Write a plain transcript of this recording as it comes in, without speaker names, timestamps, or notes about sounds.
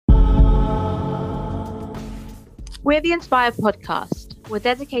We're the Inspire podcast. We're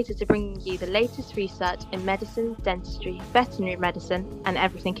dedicated to bringing you the latest research in medicine, dentistry, veterinary medicine, and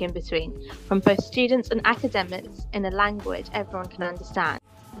everything in between, from both students and academics in a language everyone can understand.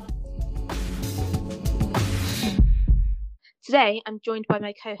 Today, I'm joined by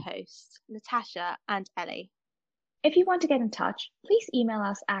my co-hosts, Natasha and Ellie. If you want to get in touch, please email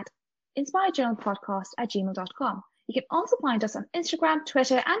us at inspirejournalpodcast@gmail.com. You can also find us on Instagram,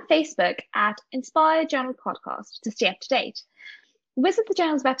 Twitter, and Facebook at Inspire Journal Podcast to stay up to date. Visit the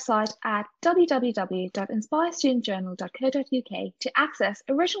journal's website at www.inspirestudentjournal.co.uk to access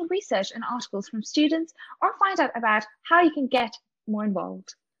original research and articles from students or find out about how you can get more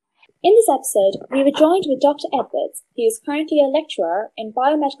involved. In this episode, we were joined with Dr. Edwards, who is currently a lecturer in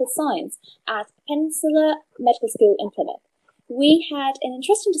biomedical science at Peninsula Medical School in Plymouth. We had an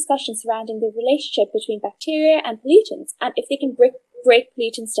interesting discussion surrounding the relationship between bacteria and pollutants and if they can break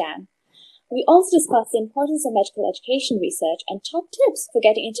pollutants down. We also discussed the importance of medical education research and top tips for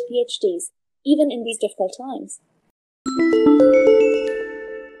getting into PhDs, even in these difficult times.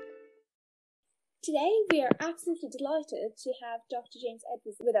 Today, we are absolutely delighted to have Dr. James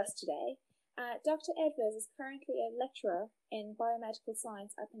Edwards with us today. Dr. Edwards is currently a lecturer in biomedical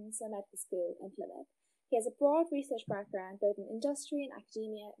science at Peninsula Medical School in Plymouth. He has a broad research background both in industry and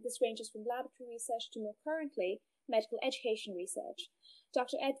academia. This ranges from laboratory research to more currently medical education research.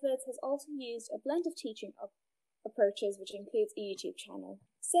 Dr. Edwards has also used a blend of teaching approaches, which includes a YouTube channel.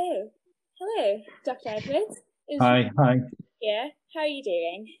 So, hello, Dr. Edwards. Hi. Yeah, how are you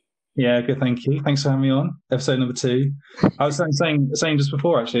doing? Yeah, good, thank you. Thanks for having me on. Episode number 2. I was saying just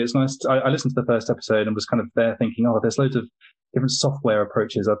before, actually, it's nice. I listened to the first episode and was kind of there thinking, there's loads of different software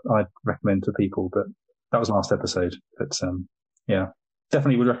approaches I'd recommend to people, but that was last episode. But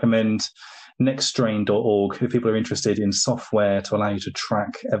definitely would recommend nextstrain.org if people are interested in software to allow you to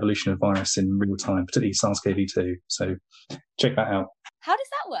track evolution of virus in real time, particularly SARS-CoV-2. So check that out. How does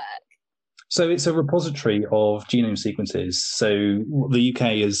that work? So it's a repository of genome sequences. So the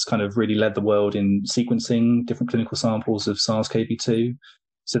UK has kind of really led the world in sequencing different clinical samples of SARS-CoV-2.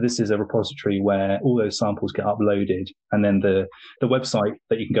 So this is a repository where all those samples get uploaded, and then the website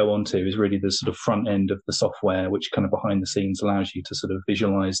that you can go onto is really the sort of front end of the software, which kind of behind the scenes allows you to sort of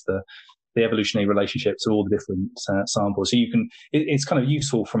visualize the evolutionary relationships of all the different samples. So you can, it's kind of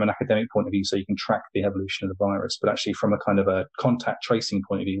useful from an academic point of view, so you can track the evolution of the virus, but actually from a kind of a contact tracing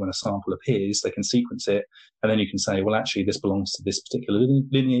point of view, when a sample appears, they can sequence it, and then you can say, well, actually this belongs to this particular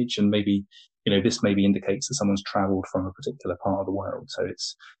lineage, and maybe, this maybe indicates that someone's traveled from a particular part of the world. So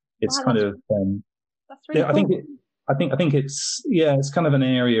it's Wow, kind of, that's really cool. I think it's kind of an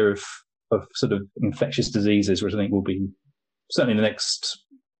area of sort of infectious diseases, which I think will be certainly in the next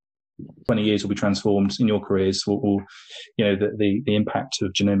 20 years will be transformed in your careers, or the impact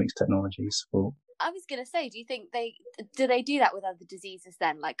of genomics technologies will. I was going to say, do you think they do that with other diseases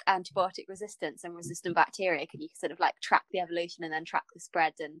then, like antibiotic resistance and resistant bacteria? Can you sort of like track the evolution and then track the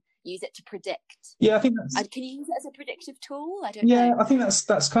spread and use it to predict? Yeah, I think that's. Can you use it as a predictive tool? I don't know. Yeah, I think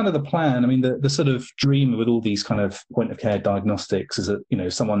that's kind of the plan. I mean, the sort of dream with all these kind of point of care diagnostics is that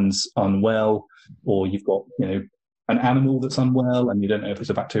someone's unwell, or you've got an animal that's unwell and you don't know if it's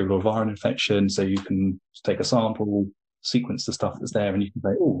a bacterial or viral infection, so you can take a sample, sequence the stuff that's there, and you can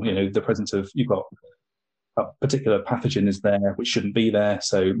say, the presence of, you've got a particular pathogen is there which shouldn't be there,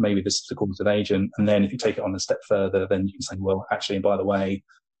 so maybe this is a causative agent. And then if you take it on a step further, then you can say, well, actually, and by the way,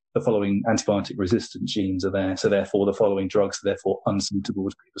 the following antibiotic resistant genes are there, so therefore the following drugs are therefore unsuitable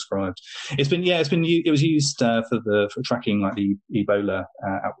to be prescribed. It was used for tracking like the Ebola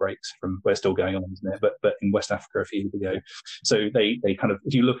outbreaks from, where it's still going on, isn't it? But in West Africa a few years ago. So they kind of,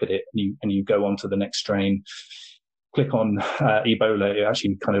 if you look at it and you go on to the next strain, click on Ebola, it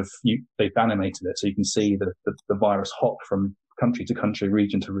actually kind of, they've animated it so you can see the virus hop from country to country,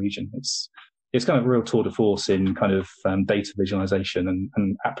 region to region. It's kind of a real tour de force in kind of data visualization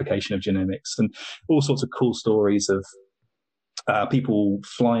and application of genomics, and all sorts of cool stories of people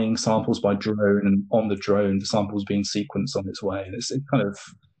flying samples by drone, and on the drone, the samples being sequenced on its way. And it's kind of,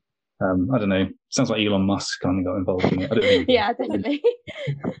 I don't know, sounds like Elon Musk kind of got involved in it. I don't know. Yeah, definitely.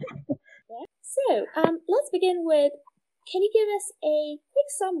 So let's begin with, can you give us a quick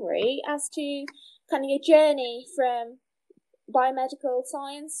summary as to kind of your journey from biomedical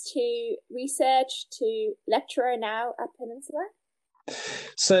science to research to lecturer now at Peninsula?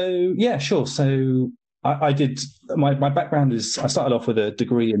 So, yeah, sure. So I did, my background is, I started off with a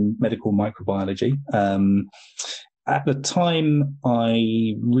degree in medical microbiology. At the time,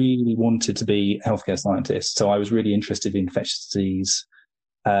 I really wanted to be a healthcare scientist. So I was really interested in infectious disease,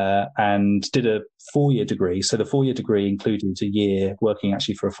 and did a 4-year degree. So the 4-year degree included a year working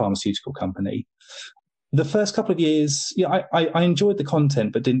actually for a pharmaceutical company. The first couple of years, yeah, I enjoyed the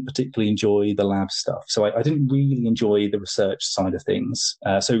content, but didn't particularly enjoy the lab stuff. So I didn't really enjoy the research side of things.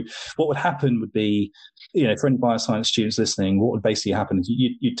 So what would happen would be, for any bioscience students listening, what would basically happen is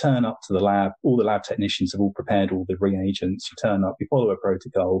you turn up to the lab, all the lab technicians have all prepared all the reagents, you turn up, you follow a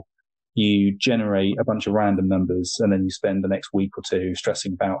protocol, you generate a bunch of random numbers, and then you spend the next week or two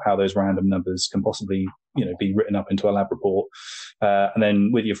stressing about how those random numbers can possibly, be written up into a lab report. And then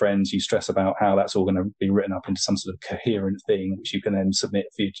with your friends, you stress about how that's all going to be written up into some sort of coherent thing, which you can then submit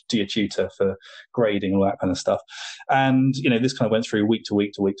to your tutor for grading, all that kind of stuff. And, this kind of went through week to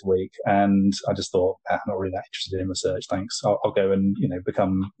week to week to week. And I just thought, I'm not really that interested in research. Thanks. I'll go and,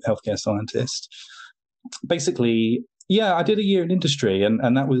 become a healthcare scientist. Basically, yeah, I did a year in industry, and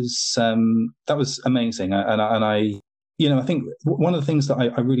that was amazing. I think one of the things that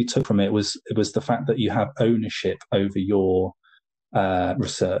I really took from it was the fact that you have ownership over your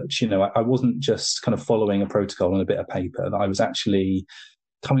research. I wasn't just kind of following a protocol and a bit of paper. That I was actually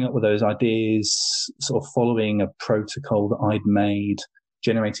coming up with those ideas, sort of following a protocol that I'd made,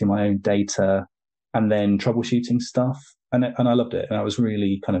 generating my own data, and then troubleshooting stuff. And I loved it. And that was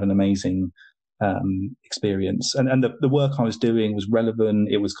really kind of an amazing experience. And the work I was doing was relevant.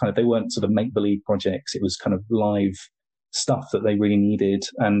 It was kind of, they weren't sort of make-believe projects. It was kind of live stuff that they really needed.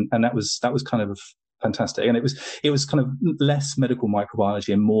 And that was kind of fantastic. And it was kind of less medical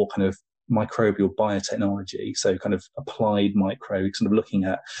microbiology and more kind of microbial biotechnology. So kind of applied microbes, kind of looking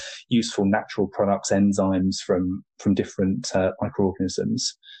at useful natural products, enzymes from different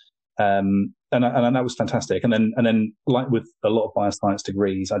microorganisms. And that was fantastic. And then, like with a lot of bioscience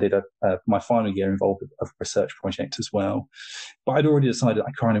degrees, I did my final year involved a research project as well. But I'd already decided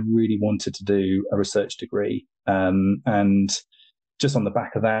I kind of really wanted to do a research degree, and just on the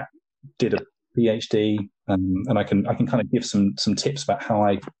back of that, did a PhD. And I can kind of give some tips about how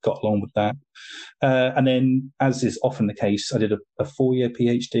I got along with that. And then, as is often the case, I did a 4-year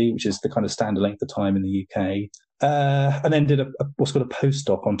PhD, which is the kind of standard length of time in the UK. And then did what's called a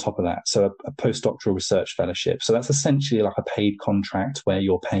postdoc on top of that. So a postdoctoral research fellowship. So that's essentially like a paid contract where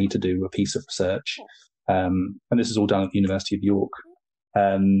you're paid to do a piece of research. And this is all done at the University of York.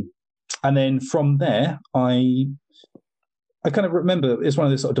 And then from there, I kind of remember, it's one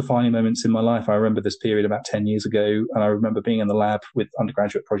of those sort of defining moments in my life. I remember this period about 10 years ago, and I remember being in the lab with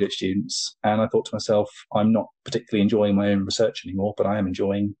undergraduate project students. And I thought to myself, I'm not particularly enjoying my own research anymore, but I am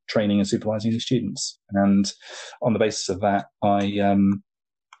enjoying training and supervising the students. And on the basis of that, I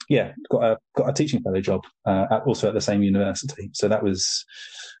got a teaching fellow job, also at the same university. So that was,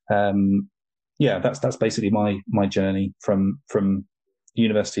 that's basically my journey from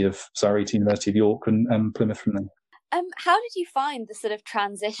University of Surrey to University of York and Plymouth from there. How did you find the sort of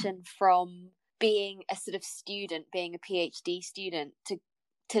transition from being a sort of student, being a PhD student,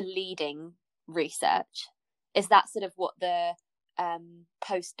 to leading research? Is that sort of what the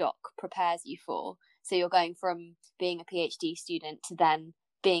postdoc prepares you for? So you're going from being a PhD student to then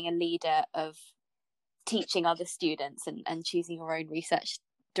being a leader of teaching other students and choosing your own research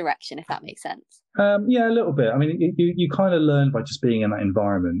direction, if that makes sense. Yeah, a little bit. I mean, you kind of learn by just being in that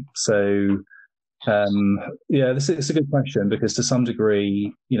environment. So it's a good question, because to some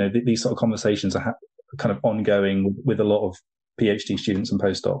degree, these sort of conversations are kind of ongoing with a lot of PhD students and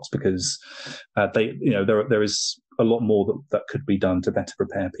postdocs, because there is a lot more that could be done to better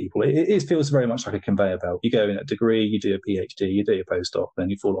prepare people. It feels very much like a conveyor belt. You go in a degree, you do a PhD, you do your postdoc,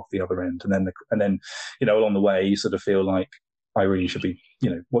 then you fall off the other end, and then along the way you sort of feel like, I really should be,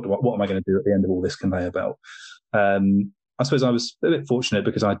 what am I going to do at the end of all this conveyor belt? I suppose I was a bit fortunate,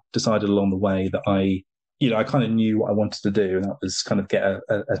 because I decided along the way that I kind of knew what I wanted to do, and that was kind of get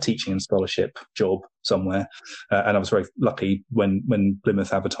a teaching and scholarship job somewhere. And I was very lucky when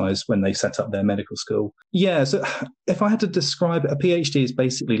Plymouth advertised when they set up their medical school. Yeah, so if I had to describe it, a PhD is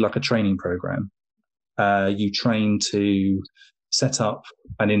basically like a training program. You train to set up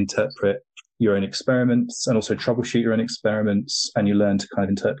and interpret your own experiments, and also troubleshoot your own experiments, and you learn to kind of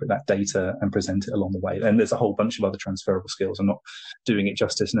interpret that data and present it along the way. And there's a whole bunch of other transferable skills. I'm not doing it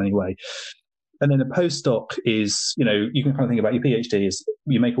justice in any way. And then a postdoc is, you can kind of think about your PhD is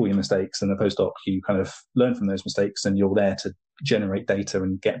you make all your mistakes, and the postdoc, you kind of learn from those mistakes, and you're there to generate data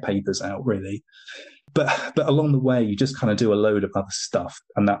and get papers out, really. But along the way, you just kind of do a load of other stuff,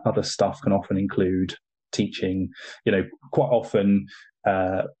 and that other stuff can often include teaching. Quite often,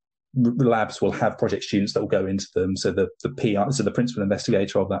 the labs will have project students that will go into them. So the PI, so the principal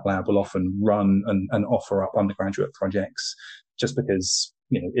investigator of that lab, will often run and offer up undergraduate projects, just because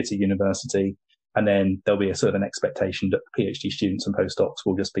it's a university. And then there'll be a sort of an expectation that PhD students and postdocs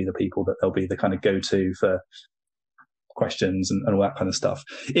will just be the people that they'll be the kind of go-to for questions and all that kind of stuff.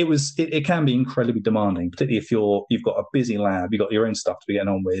 It can be incredibly demanding, particularly if you've got a busy lab, you've got your own stuff to be getting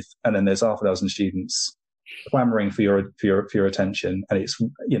on with, and then there's half a dozen students clamoring for your attention. And it's,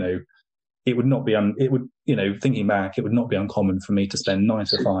 it would not be thinking back, it would not be uncommon for me to spend 9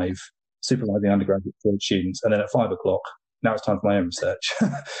 to 5 supervising undergraduate students, and then at 5 o'clock, now it's time for my own research.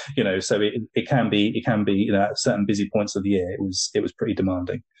 So it can be at certain busy points of the year, it was pretty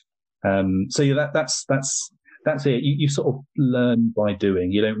demanding. So yeah, that's it. You sort of learn by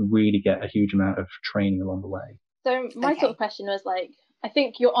doing. You don't really get a huge amount of training along the way. So my sort of question was like, I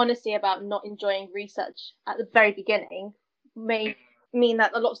think your honesty about not enjoying research at the very beginning may mean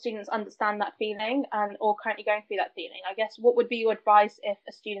that a lot of students understand that feeling and or currently going through that feeling. I guess what would be your advice if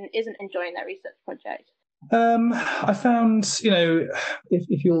a student isn't enjoying their research project? I found,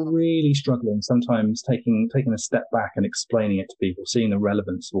 if you're really struggling, sometimes taking a step back and explaining it to people, seeing the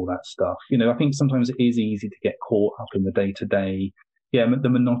relevance of all that stuff. I think sometimes it is easy to get caught up in the day-to-day, the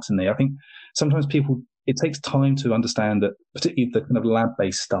monotony. I think sometimes it takes time to understand that particularly the kind of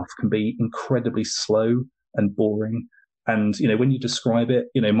lab-based stuff can be incredibly slow and boring. And, when you describe it,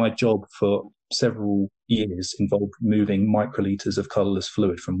 my job for several years involved moving microliters of colourless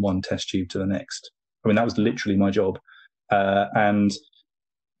fluid from one test tube to the next. I mean, that was literally my job. And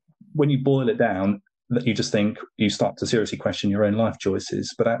when you boil it down, that you just think, you start to seriously question your own life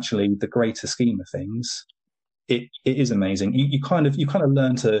choices. But actually, the greater scheme of things, it is amazing. You kind of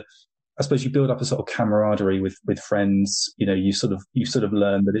learn to, I suppose, you build up a sort of camaraderie with friends. You sort of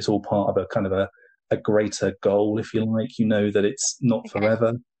learn that it's all part of a kind of a greater goal, if you like. That it's not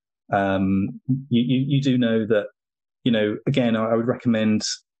forever. You do know that, again, I would recommend,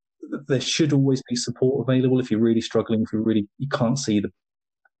 there should always be support available if you're really struggling, if you can't see the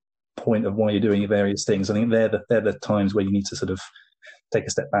point of why you're doing various things. I think they're the times where you need to sort of take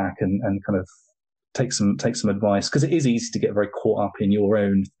a step back and kind of take some advice, because it is easy to get very caught up in your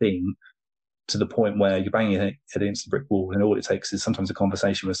own thing to the point where you're banging your head against the brick wall, and all it takes is sometimes a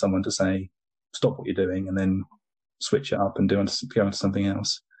conversation with someone to say, stop what you're doing and then switch it up and go into something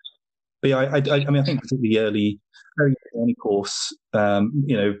else. But yeah, I think particularly very early course, I'm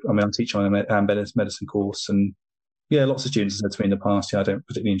teaching on a medicine course, and yeah, lots of students have said to me in the past, I don't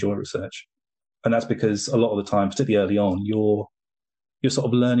particularly enjoy research. And that's because a lot of the time, particularly early on, you're sort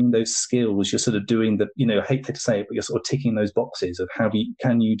of learning those skills. You're sort of doing I hate to say it, but you're sort of ticking those boxes of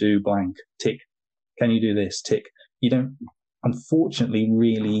can you do blank, tick, can you do this, tick. You don't, unfortunately,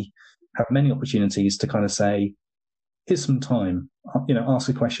 really have many opportunities to kind of say, here's some time, ask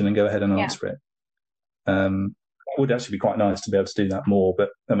a question and go ahead and answer it. It would actually be quite nice to be able to do that more. But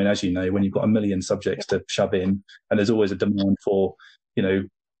I mean, as you know, when you've got a million subjects to shove in, and there's always a demand for,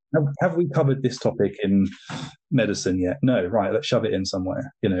 have we covered this topic in medicine yet? No, right, let's shove it in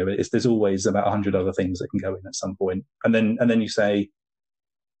somewhere. There's always about 100 other things that can go in at some point. And then you say,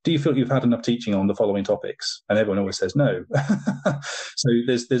 do you feel you've had enough teaching on the following topics? And everyone always says no. So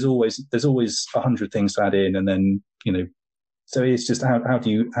there's always 100 things to add in, and then so it's just how do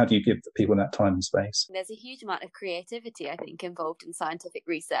you give people that time and space? There's a huge amount of creativity, I think, involved in scientific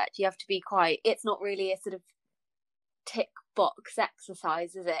research. You have to be it's not really a sort of tick box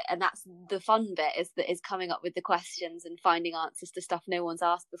exercise, is it? And that's the fun bit, is coming up with the questions and finding answers to stuff no one's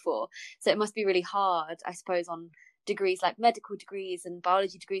asked before. So it must be really hard, I suppose, on degrees like medical degrees and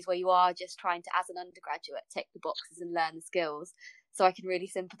biology degrees, where you are just trying to, as an undergraduate, tick the boxes and learn the skills. So I can really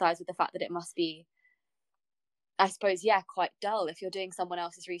sympathise with the fact that it must be, I suppose, quite dull if you're doing someone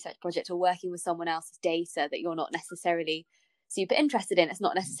else's research project or working with someone else's data that you're not necessarily super interested in. It's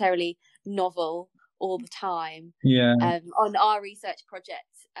not necessarily novel all the time. Yeah. On our research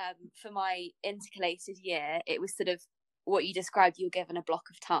project, for my intercalated year, it was sort of what you described. You were given a block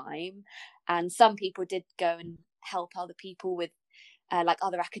of time, and some people did go and help other people with like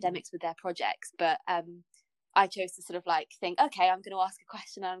other academics with their projects, but I chose to sort of like think, okay, I'm going to ask a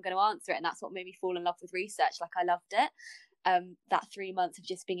question and I'm going to answer it, and that's what made me fall in love with research. Like, I loved it. That 3 months of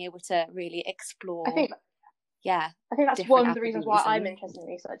just being able to really explore. I think that's one of the reasons why I'm interested in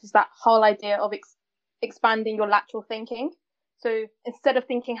research, is that whole idea of expanding your lateral thinking. So instead of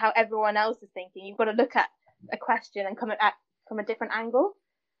thinking how everyone else is thinking, you've got to look at a question and come at from a different angle,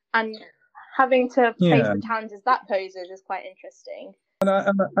 and having to face the challenges that poses is quite interesting. And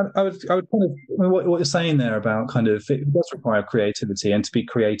I would kind of, what you're saying there about kind of, it does require creativity, and to be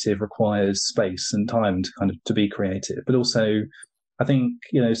creative requires space and time to kind of to be creative. But also, I think,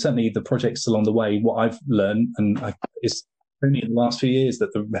 certainly the projects along the way, what I've learned, and it's only in the last few years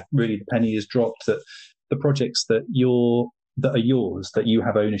that the penny has dropped, that the projects that are yours, that you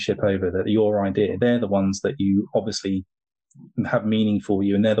have ownership over, that are your idea, they're the ones that you obviously have meaning for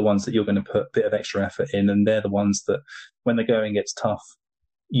you, and they're the ones that you're going to put a bit of extra effort in, and they're the ones that when the going gets tough,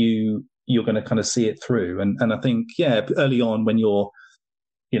 you're going to kind of see it through. And I think, yeah, early on when you're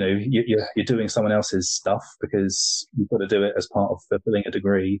doing someone else's stuff because you've got to do it as part of fulfilling a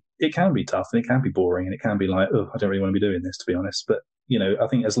degree, it can be tough and it can be boring and it can be like, oh, I don't really want to be doing this, to be honest. But I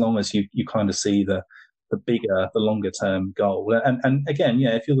think as long as you kind of see the bigger, the longer term goal, and again,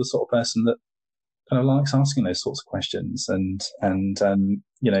 yeah, if you're the sort of person that kind of likes asking those sorts of questions and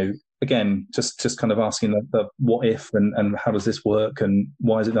again, just kind of asking the what if and how does this work and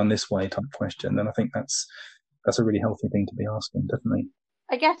why is it done this way type question, then I think that's a really healthy thing to be asking, definitely.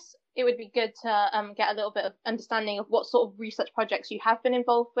 I guess it would be good to get a little bit of understanding of what sort of research projects you have been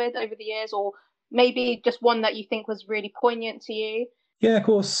involved with over the years, or maybe just one that you think was really poignant to you. Yeah, of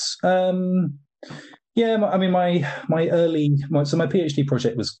course. Yeah, I mean, my PhD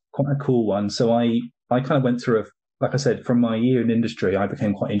project was quite a cool one. So I kind of went through like I said, from my year in industry, I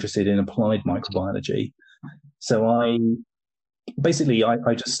became quite interested in applied microbiology. So I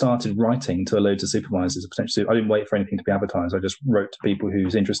just started writing to loads of supervisors. Potentially, I didn't wait for anything to be advertised. I just wrote to people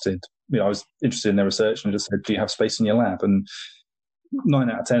who's interested. I was interested in their research, and just said, "Do you have space in your lab?" And 9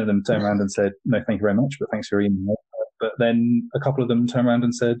 out of 10 of them turned around and said, "No, thank you very much, but thanks for your email." But then a couple of them turned around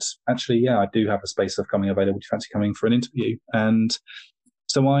and said, "Actually, yeah, I do have a space coming available. Do you fancy coming for an interview?" And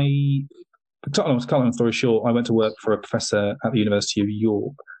so cut a long story short, I went to work for a professor at the University of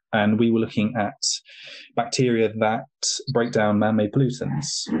York, and we were looking at bacteria that break down man-made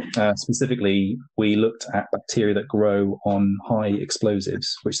pollutants. Specifically, we looked at bacteria that grow on high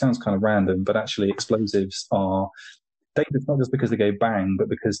explosives, which sounds kind of random, but actually explosives are dangerous not just because they go bang, but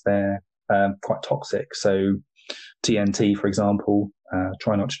because they're quite toxic. So TNT, for example,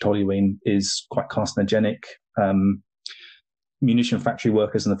 trinitrotoluene, is quite carcinogenic. Munition factory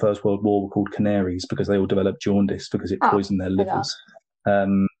workers in the First World War were called canaries because they all developed jaundice because it poisoned their livers.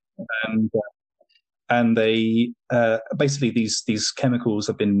 And they basically these chemicals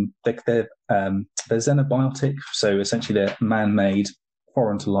have been they're xenobiotic, so essentially they're man-made,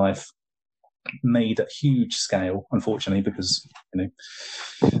 foreign to life, made at huge scale. Unfortunately, because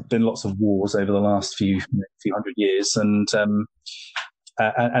been lots of wars over the last few hundred years, and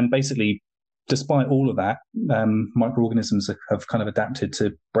basically, despite all of that, microorganisms have kind of adapted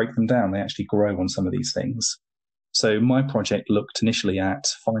to break them down. They actually grow on some of these things. So my project looked initially at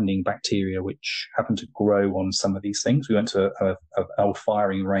finding bacteria which happen to grow on some of these things. We went to a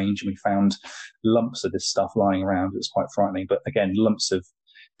firing range and we found lumps of this stuff lying around. It was quite frightening. But again, lumps of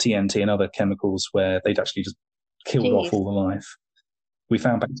TNT and other chemicals where they'd actually just killed off all the life. We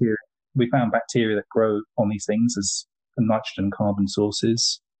found bacteria that grow on these things as nitrogen carbon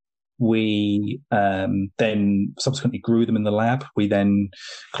sources. We then subsequently grew them in the lab. We then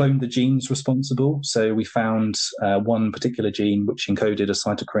cloned the genes responsible. So we found one particular gene which encoded a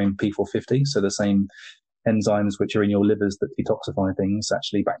cytochrome P450. So the same enzymes which are in your livers that detoxify things,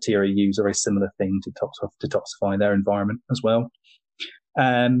 actually bacteria use a very similar thing to detoxify their environment as well.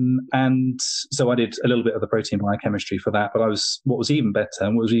 And so I did a little bit of the protein biochemistry for that. But what was even better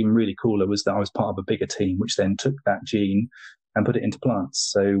and what was even really cooler was that I was part of a bigger team which then took that gene and put it into plants.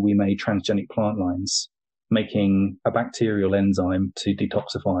 So we made transgenic plant lines, making a bacterial enzyme to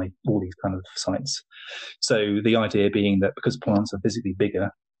detoxify all these kind of sites. So the idea being that because plants are physically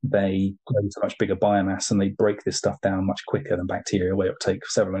bigger, they grow to much bigger biomass and they break this stuff down much quicker than bacteria, where it would take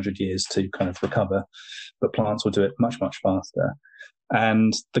several hundred years to kind of recover. But plants will do it much, much faster.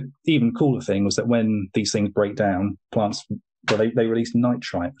 And the even cooler thing was that when these things break down, plants, they release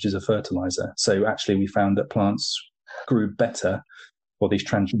nitrite, which is a fertilizer. So actually we found that plants grew better, or these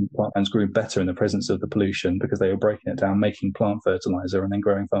transgenic plant lines grew better in the presence of the pollution because they were breaking it down, making plant fertilizer and then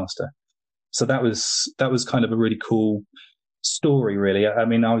growing faster. So that was kind of a really cool story, really. I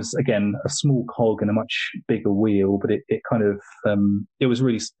mean, I was, again, a small cog in a much bigger wheel, but it kind of, it was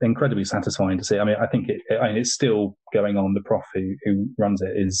really incredibly satisfying to see. I mean, I think it's still going on. The prof who runs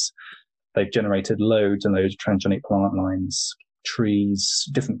it they've generated loads and loads of transgenic plant lines, trees,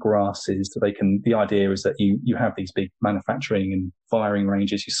 different grasses that the idea is that you have these big manufacturing and firing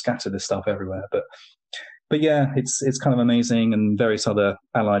ranges, you scatter this stuff everywhere. But yeah, it's kind of amazing. And various other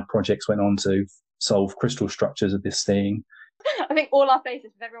allied projects went on to solve crystal structures of this thing. I think all our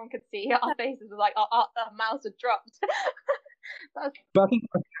faces, if everyone could see, our faces were like our mouths had dropped. But I think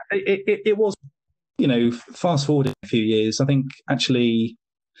it was, fast forwarding a few years, I think actually,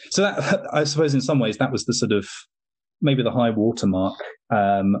 so that, I suppose in some ways that was the sort of maybe the high watermark.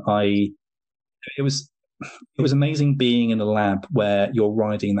 It was amazing being in a lab where you're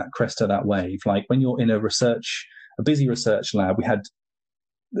riding that crest of that wave. Like when you're in a busy research lab, we had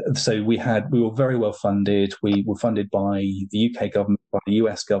so we were very well funded. We were funded by the UK government, by the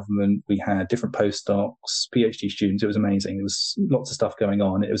US government. We had different postdocs, PhD students. It was amazing. There was lots of stuff going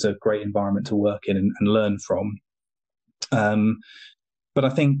on. It was a great environment to work in and learn from. But I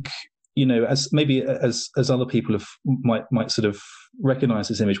think, as other people might sort of recognise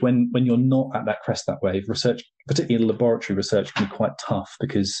this image, when you're not at that crest that wave, research, particularly laboratory research, can be quite tough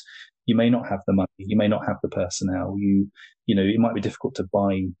because you may not have the money, you may not have the personnel, it might be difficult to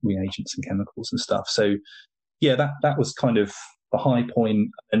buy reagents and chemicals and stuff. So yeah, that was kind of the high point,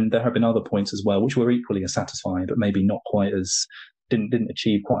 and there have been other points as well which were equally as satisfying, but maybe not quite as didn't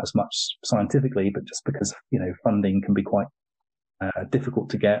achieve quite as much scientifically, but just because funding can be quite difficult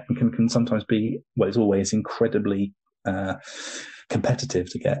to get and can sometimes be, well, it's always incredibly competitive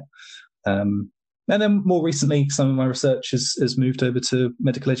to get. And then more recently, some of my research has moved over to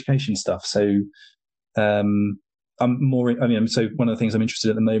medical education stuff. So I'm more, so one of the things I'm interested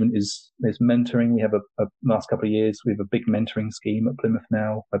in at the moment is mentoring. We have a last couple of years, we have a big mentoring scheme at Plymouth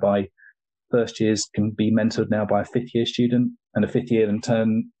now, whereby first years can be mentored now by a fifth year student, and a fifth year in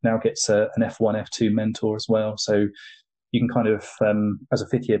turn now gets an F1, F2 mentor as well. So you can kind of, as a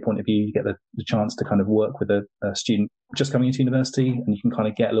fifth year point of view, you get the chance to kind of work with a student just coming into university, and you can kind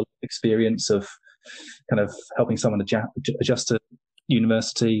of get a little experience of kind of helping someone adjust to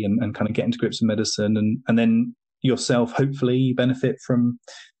university and kind of get into grips with medicine, and then yourself hopefully benefit from,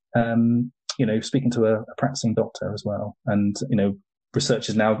 speaking to a practicing doctor as well. And, research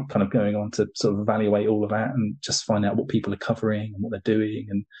is now kind of going on to sort of evaluate all of that and just find out what people are covering and what they're doing.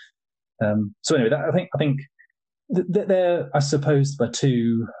 And so anyway, I think there, I suppose, the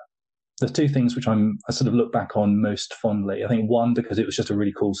two things which I sort of look back on most fondly. I think one, because it was just a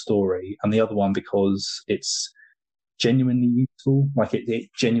really cool story, and the other one because it's genuinely useful. Like it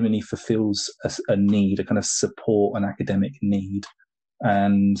genuinely fulfills a need, a kind of support, an academic need.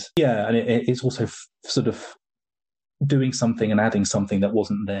 And yeah, and it's also sort of doing something and adding something that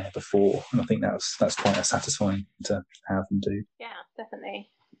wasn't there before. And I think that's quite a satisfying to have and do. Yeah,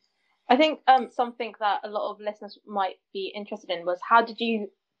 definitely. I think something that a lot of listeners might be interested in was, how did you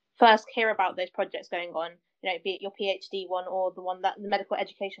first hear about those projects going on? Be it your PhD one or the medical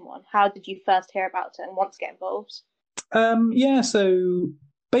education one. How did you first hear about it and want to get involved? So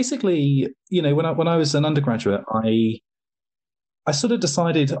basically, when I was an undergraduate, I sort of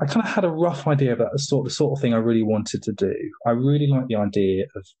decided, I kind of had a rough idea about the sort of thing I really wanted to do. I really liked the idea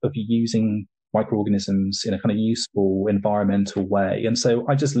of using microorganisms in a kind of useful environmental way. And so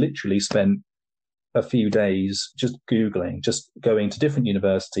I just literally spent a few days just Googling, just going to different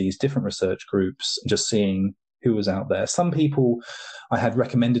universities, different research groups, and just seeing who was out there. Some people I had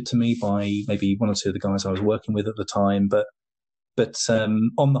recommended to me by maybe one or two of the guys I was working with at the time, but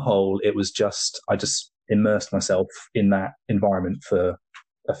on the whole, it was I just immersed myself in that environment for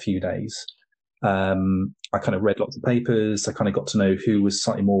a few days. I kind of read lots of papers. I kind of got to know who was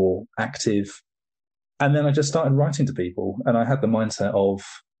slightly more active. And then I just started writing to people. And I had the mindset of,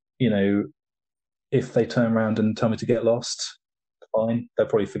 if they turn around and tell me to get lost, fine. They'll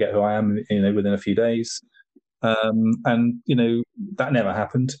probably forget who I am, within a few days. And that never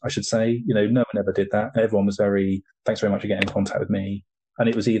happened, I should say. No one ever did that. Everyone was thanks very much for getting in contact with me. And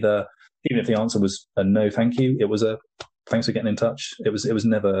it was either, even if the answer was a no, thank you, it was a thanks for getting in touch. It was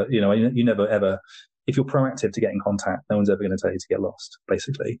never, you never ever, if you're proactive to get in contact, no one's ever going to tell you to get lost,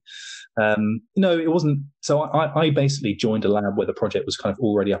 basically. No, it wasn't. So I basically joined a lab where the project was kind of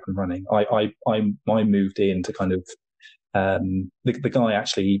already up and running. I moved in to kind of, the guy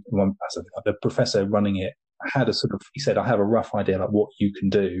actually, the professor running it, had he said, I have a rough idea about what you can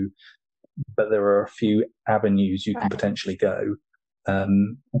do, but there are a few avenues you can potentially go. I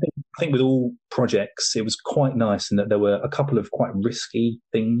think with all projects, it was quite nice in that there were a couple of quite risky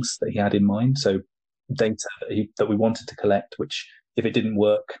things that he had in mind. So data that we wanted to collect, which if it didn't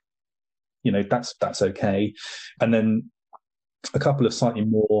work, that's okay. And then a couple of slightly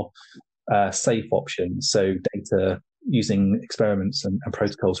more safe options. So data using experiments and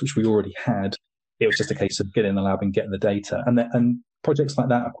protocols, which we already had. It was just a case of getting in the lab and getting the data. And projects like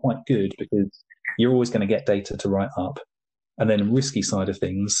that are quite good because you're always going to get data to write up. And then risky side of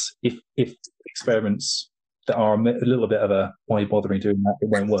things, if experiments that are a little bit of a, why are you bothering doing that? It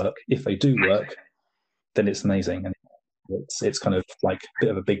won't work. If they do work, then it's amazing. And it's kind of like a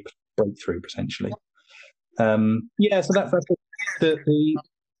bit of a big breakthrough, potentially. So that's the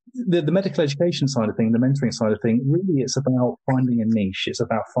medical education side of thing, the mentoring side of thing. Really, it's about finding a niche. It's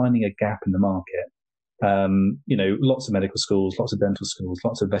about finding a gap in the market. Lots of medical schools, lots of dental schools,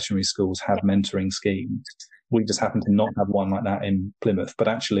 lots of veterinary schools have mentoring schemes. We just happen to not have one like that in Plymouth. But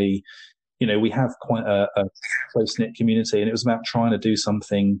actually, we have quite a close-knit community, and it was about trying to do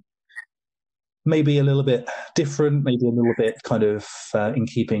something maybe a little bit different, maybe a little bit kind of in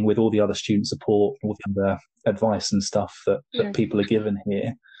keeping with all the other student support, all the other advice and stuff that people are given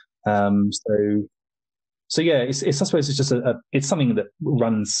here. So yeah, it's I suppose it's just it's something that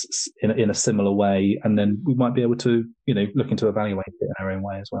runs in a similar way, and then we might be able to look into evaluate it in our own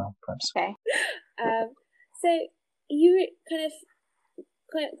way as well, perhaps. Okay. So you kind of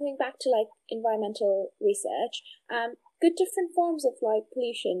going back to like environmental research. Could different forms of like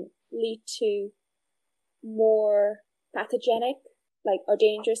pollution lead to more pathogenic, like, or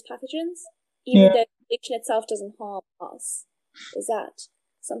dangerous pathogens, even though pollution itself doesn't harm us? Is that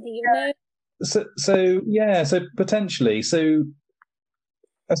something you know? So potentially. So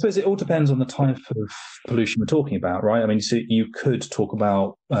I suppose it all depends on the type of pollution we're talking about, right? I mean, so you could talk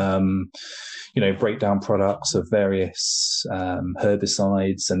about, breakdown products of various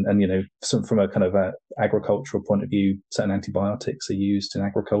herbicides, and from a kind of agricultural point of view, certain antibiotics are used in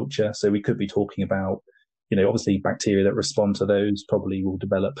agriculture. So we could be talking about, obviously bacteria that respond to those probably will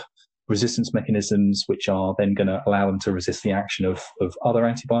develop resistance mechanisms, which are then going to allow them to resist the action of other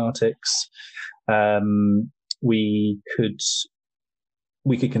antibiotics.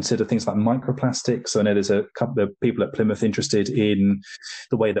 We could consider things like microplastics. So I know there's a couple of people at Plymouth interested in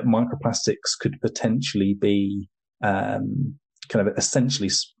the way that microplastics could potentially be kind of essentially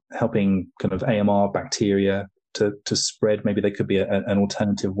helping kind of AMR bacteria to spread. Maybe they could be an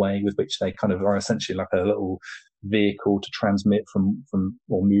alternative way with which they kind of are essentially like a little vehicle to transmit from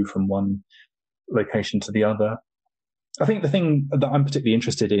or move from one location to the other. I think the thing that I'm particularly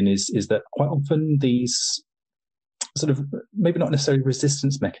interested in is that quite often these sort of maybe not necessarily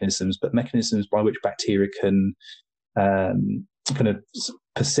resistance mechanisms, but mechanisms by which bacteria can kind of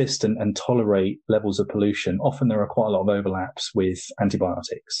persist and tolerate levels of pollution. Often there are quite a lot of overlaps with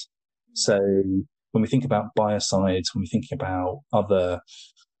antibiotics. So when we think about biocides, when we think about other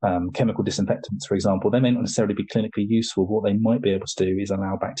chemical disinfectants, for example, they may not necessarily be clinically useful. But what they might be able to do is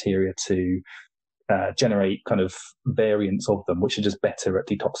allow bacteria to generate kind of variants of them, which are just better at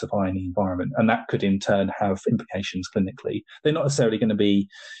detoxifying the environment. And that could in turn have implications clinically. They're not necessarily going to be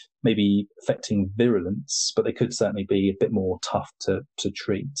maybe affecting virulence, but they could certainly be a bit more tough to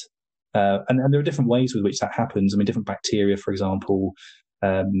treat. And there are different ways with which that happens. I mean, different bacteria, for example.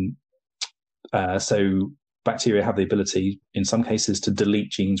 So bacteria have the ability, in some cases, to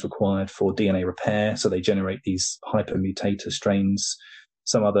delete genes required for DNA repair. So they generate these hypermutator strains.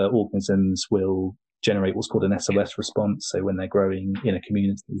 Some other organisms will generate what's called an SOS response. So when they're growing in a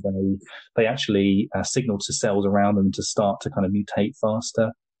community, they actually signal to cells around them to start to kind of mutate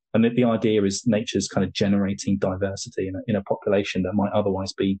faster. And the idea is nature's kind of generating diversity in a population that might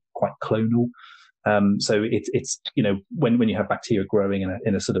otherwise be quite clonal. So it's when you have bacteria growing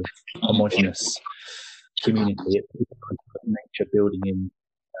in a sort of homogeneous community, it's nature building in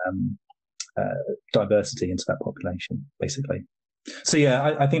diversity into that population, basically. So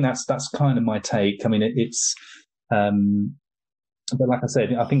yeah, I think that's kind of my take. I mean, it's but like I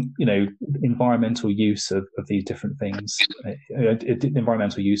said, I think environmental use of these different things,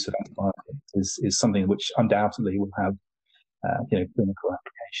 environmental use of antibiotics is something which undoubtedly will have clinical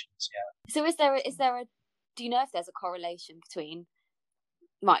applications. Yeah. So is there a do you know if there's a correlation between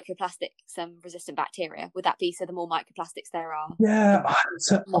microplastics and resistant bacteria? Would that be, so the more microplastics there are? Yeah,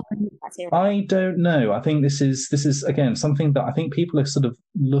 so I don't know. I think this is again something that I think people are sort of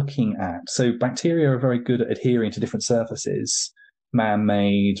looking at. So bacteria are very good at adhering to different surfaces,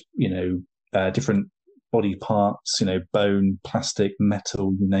 man-made, different body parts, bone, plastic,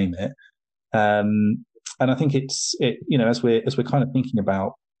 metal, you name it. And I think as we're kind of thinking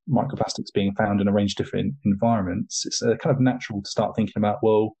about microplastics being found in a range of different environments, it's kind of natural to start thinking about,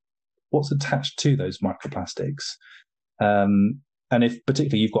 well, what's attached to those microplastics? And if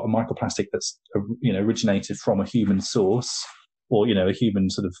particularly you've got a microplastic that's originated from a human source, or a human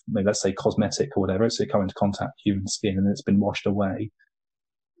sort of, maybe let's say cosmetic or whatever, so it come into contact with human skin and it's been washed away,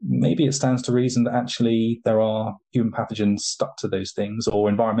 maybe it stands to reason that actually there are human pathogens stuck to those things, or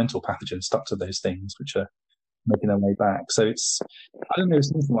environmental pathogens stuck to those things, which are making their way back. So I don't know,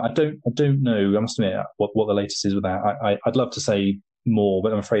 I don't know, I must admit, what the latest is with that. I'd love to say more,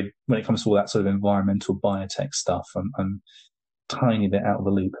 but I'm afraid when it comes to all that sort of environmental biotech stuff, I'm a tiny bit out of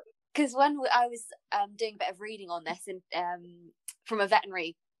the loop. Because when I was doing a bit of reading on this, and from a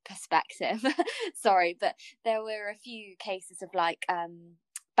veterinary perspective, sorry, but there were a few cases of like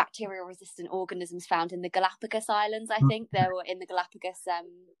bacterial resistant organisms found in the Galapagos Islands. I think there were in the Galapagos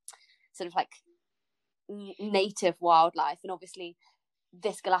sort of like native wildlife, and obviously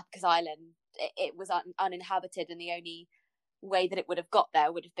this Galapagos Island, it was uninhabited, and the only way that it would have got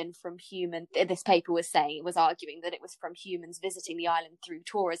there would have been from human. This paper was arguing that it was from humans visiting the island through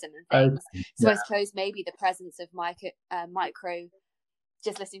tourism and things. So I suppose maybe the presence of micro,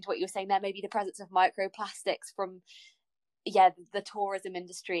 just listening to what you were saying there, maybe the presence of microplastics from the tourism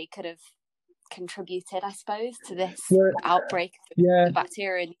industry could have contributed, I suppose, to this outbreak of the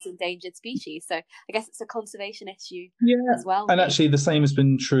bacteria and endangered species. So I guess it's a conservation issue as well. And actually the same has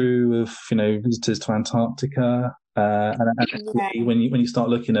been true of, visitors to Antarctica. And actually when you start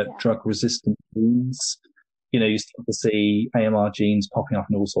looking at drug resistant genes, you start to see AMR genes popping up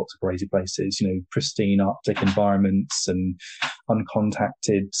in all sorts of crazy places, pristine Arctic environments and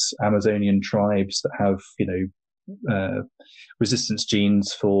uncontacted Amazonian tribes that have, resistance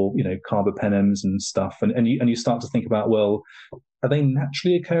genes for carbapenems and stuff, and you start to think about, well, are they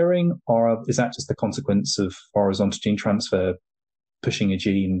naturally occurring, or is that just the consequence of horizontal gene transfer pushing a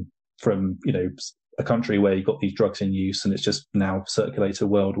gene from a country where you've got these drugs in use and it's just now circulated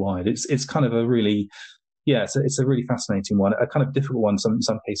worldwide? It's kind of a really it's a really fascinating one, a kind of difficult one in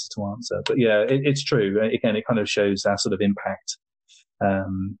some cases to answer, but it's true. Again, it kind of shows our sort of impact,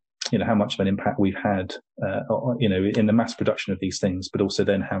 how much of an impact we've had, in the mass production of these things, but also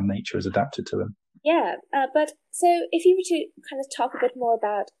then how nature has adapted to them. Yeah, but so if you were to kind of talk a bit more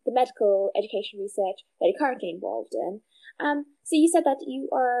about the medical education research that you're currently involved in, so you said that you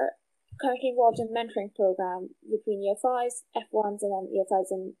are currently involved in a mentoring program between year 5s, F1s, and then year 5s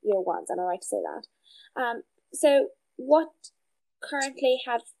and year 1s. Am I right to say that? So what currently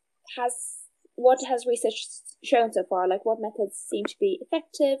what has research shown so far? Like, what methods seem to be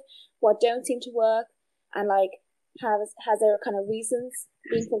effective, what don't seem to work, and has there kind of reasons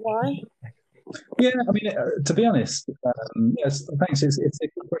been for why? Yeah, I mean, to be honest, yes, thanks. It's a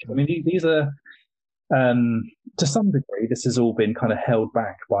good question. I mean, these are, to some degree, this has all been kind of held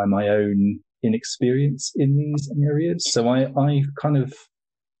back by my own inexperience in these areas. So I kind of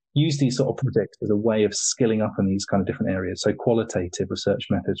use these sort of projects as a way of skilling up in these kind of different areas. So qualitative research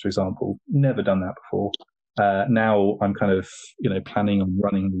methods, for example, never done that before. Now I'm kind of, planning on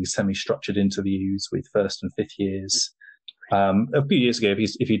running these semi-structured interviews with first and fifth years. A few years ago,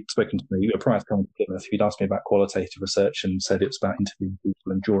 if you'd spoken to me prior to coming to Plymouth, if you'd asked me about qualitative research and said it was about interviewing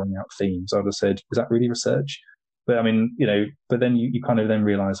people and drawing out themes, I would have said, is that really research? But I mean, but then you kind of then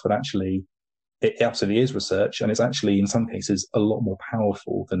realise, well, actually, it absolutely is research, and it's actually in some cases a lot more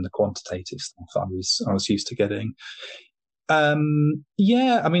powerful than the quantitative stuff I was used to getting. I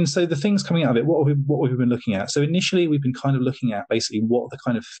mean, so the things coming out of it, what have we been looking at? So initially, we've been kind of looking at basically what are the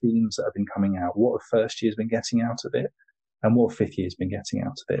kind of themes that have been coming out, what have first years been getting out of it, and what have fifth years been getting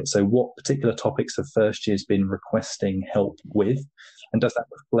out of it. So what particular topics have first years been requesting help with, and does that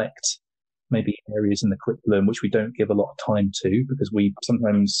reflect maybe areas in the curriculum which we don't give a lot of time to, because we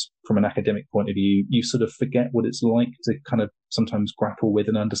sometimes, from an academic point of view, you sort of forget what it's like to kind of sometimes grapple with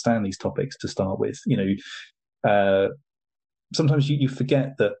and understand these topics to start with. Sometimes you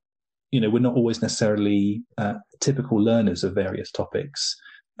forget that, we're not always necessarily typical learners of various topics.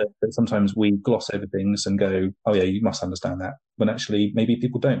 That sometimes we gloss over things and go, oh yeah, you must understand that, when actually maybe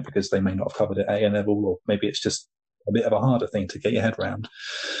people don't, because they may not have covered it at A level, or maybe it's just a bit of a harder thing to get your head around.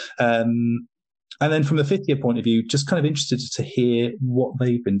 And then from the fifth year point of view, just kind of interested to hear what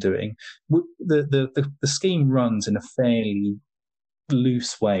they've been doing. The scheme runs in a fairly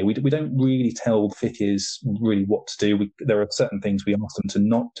loose way. We don't really tell the fifth years really what to do. There are certain things we ask them to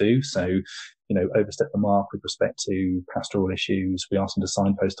not do. So, overstep the mark with respect to pastoral issues. We ask them to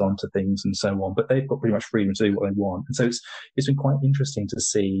signpost onto things and so on. But they've got pretty much freedom to do what they want. And so it's been quite interesting to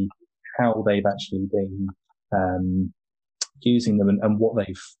see how they've actually been using them and what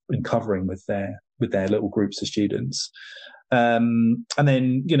they've been covering with their little groups of students. And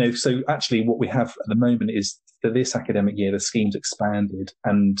then, so actually what we have at the moment is, for this academic year, the scheme's expanded,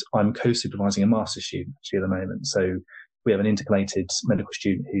 and I'm co-supervising a master's student actually at the moment. So we have an integrated medical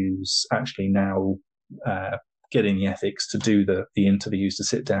student who's actually now getting the ethics to do the interviews, to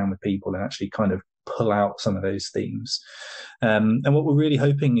sit down with people and actually kind of pull out some of those themes. And what we're really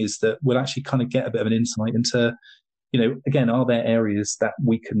hoping is that we'll actually kind of get a bit of an insight into, again, are there areas that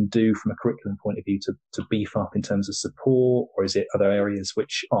we can do from a curriculum point of view to beef up in terms of support, or is it other areas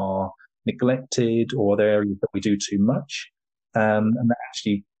which are neglected, or are there areas that we do too much? And that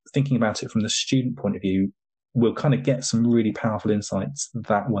actually, thinking about it from the student point of view, we'll kind of get some really powerful insights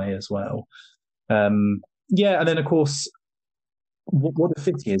that way as well. And then of course, what do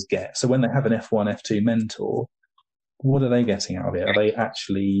fifth years get? So when they have an F1, F2 mentor, what are they getting out of it? Are they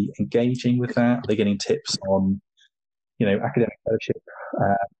actually engaging with that? Are they getting tips on, academic fellowship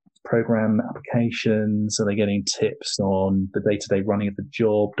program applications? Are they getting tips on the day-to-day running of the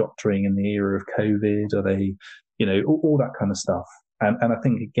job, doctoring in the era of COVID? Are they, all that kind of stuff. And I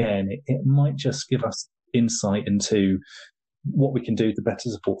think, again, it might just give us insight into what we can do to better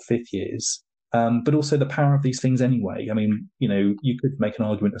support fifth years, but also the power of these things anyway. I mean, you could make an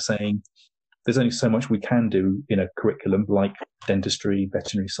argument of saying there's only so much we can do in a curriculum like dentistry,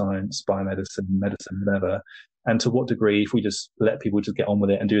 veterinary science, biomedicine, medicine, whatever. And to what degree, if we just let people just get on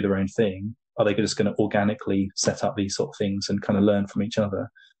with it and do their own thing, are they just going to organically set up these sort of things and kind of learn from each other?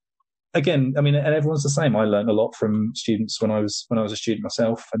 Again, I mean, and everyone's the same. I learned a lot from students when I was a student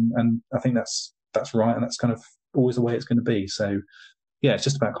myself, and I think that's right, and that's kind of always the way it's going to be. So, yeah, it's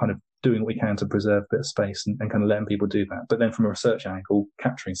just about kind of doing what we can to preserve a bit of space and kind of letting people do that. But then from a research angle,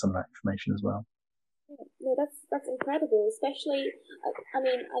 capturing some of that information as well. No, that's incredible. Especially, I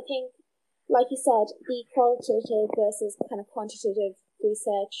mean, I think, like you said, the qualitative versus kind of quantitative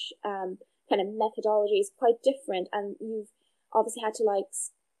research kind of methodology is quite different, and you've obviously had to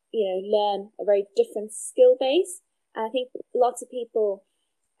learn a very different skill base. And I think lots of people,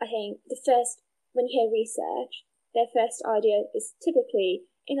 when you hear research, their first idea is typically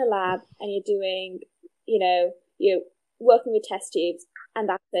in a lab and you're doing, you're working with test tubes, and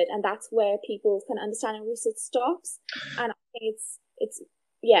that's it. And that's where people's kind of understanding of research stops. And I think it's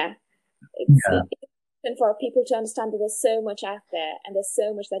important for people to understand that there's so much out there and there's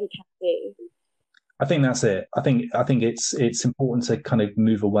so much that you can do. I think that's it. I think it's important to kind of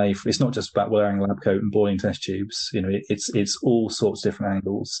move away from. It's not just about wearing a lab coat and boiling test tubes. It's all sorts of different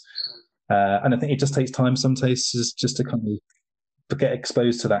angles, and I think it just takes time sometimes just to kind of get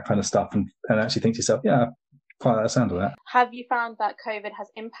exposed to that kind of stuff and actually think to yourself, yeah, quite like the sound of that. Have you found that COVID has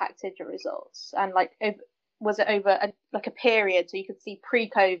impacted your results, and was it over a period so you could see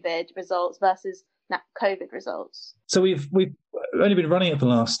pre-COVID results versus COVID results? So we've only been running it for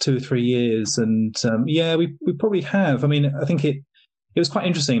the last 2 or 3 years, and we probably have. I mean, I think it was quite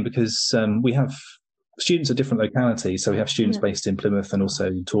interesting because we have students at different localities. So we have students based in Plymouth and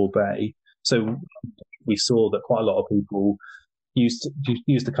also Tor Bay. So we saw that quite a lot of people used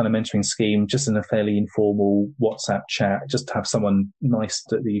the kind of mentoring scheme just in a fairly informal WhatsApp chat, just to have someone nice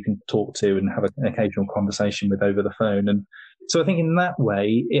that you can talk to and have an occasional conversation with over the phone. And so I think in that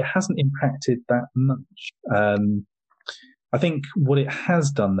way, it hasn't impacted that much. I think what it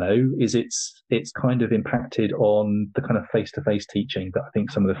has done, though, is it's kind of impacted on the kind of face-to-face teaching that I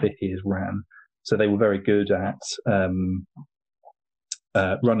think some of the fifth years ran. So they were very good at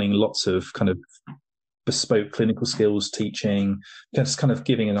running lots of kind of bespoke clinical skills teaching, just kind of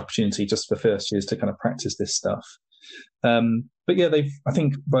giving an opportunity just for first years to kind of practice this stuff. But yeah, I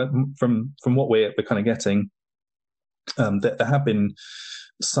think from what we're kind of getting, there have been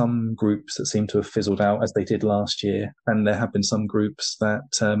some groups that seem to have fizzled out as they did last year, and there have been some groups that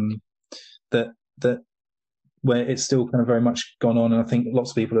where it's still kind of very much gone on, and I think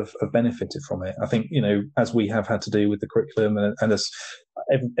lots of people have benefited from it. I think, as we have had to do with the curriculum, and as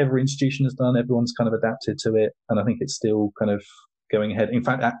every institution has done, everyone's kind of adapted to it, and I think it's still kind of going ahead. In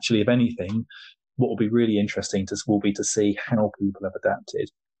fact, actually, if anything, what will be really interesting will be to see how people have adapted.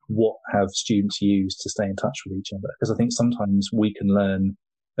 What have students used to stay in touch with each other? Because I think sometimes we can learn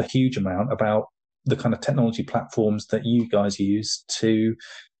a huge amount about the kind of technology platforms that you guys use to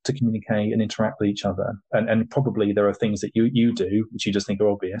communicate and interact with each other. And probably there are things that you do, which you just think are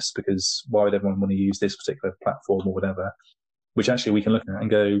obvious, because why would everyone want to use this particular platform or whatever, which actually we can look at and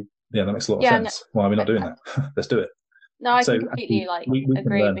go, yeah, that makes a lot of sense. Why are we not doing that? Let's do it. No, I completely we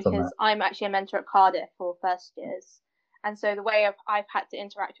agree, because I'm actually a mentor at Cardiff for first years. And so the way I've had to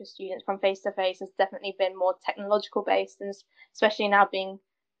interact with students from face to face has definitely been more technological based, and especially now being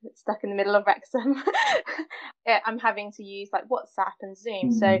stuck in the middle of Wrexham, I'm having to use WhatsApp and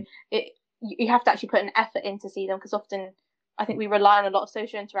Zoom. So you have to actually put an effort in to see them, because often I think we rely on a lot of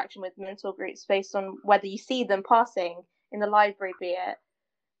social interaction with mentor groups based on whether you see them passing in the library, be it.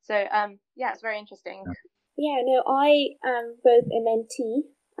 So it's very interesting. Yeah, no, I am both a mentee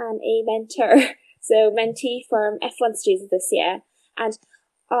and a mentor. So mentee from F1 students this year, and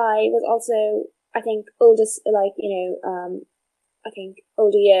I was also, I think, older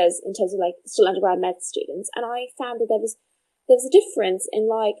years in terms of still undergrad med students, and I found that there was a difference in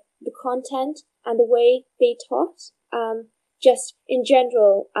the content and the way they taught. Just in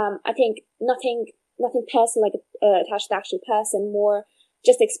general, I think nothing personal attached to the actual person, more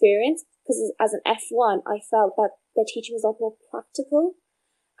just experience. Because as an F1, I felt that their teaching was a lot more practical.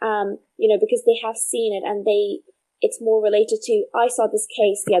 Because they have seen it, and it's more related to, I saw this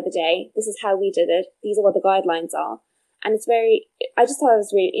case the other day, this is how we did it, these are what the guidelines are. And I just thought it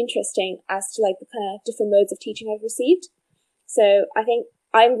was really interesting as to the kind of different modes of teaching I've received. So I think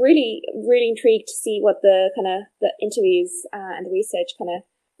I'm really, really intrigued to see what the kind of the interviews and the research kind of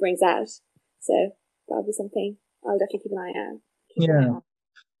brings out. So that'll be something I'll definitely keep an eye out. Yeah.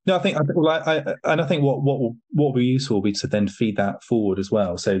 No, I think what will be useful will be to then feed that forward as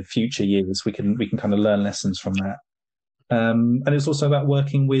well. So future years we can kind of learn lessons from that. And it's also about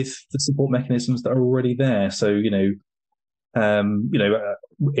working with the support mechanisms that are already there. So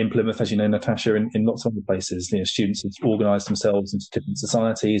in Plymouth, as you know, Natasha, in lots of other places, students have organised themselves into different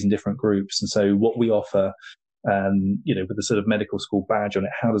societies and different groups. And so what we offer, with the sort of medical school badge on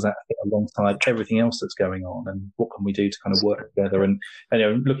it, how does that fit alongside everything else that's going on, and what can we do to kind of work together? And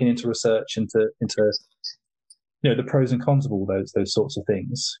looking into research into the pros and cons of all those sorts of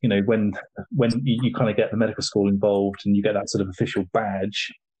things. When you kind of get the medical school involved and you get that sort of official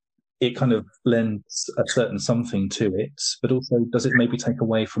badge, it kind of lends a certain something to it, but also does it maybe take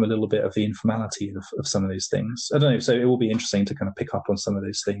away from a little bit of the informality of some of those things? I don't know. So it will be interesting to kind of pick up on some of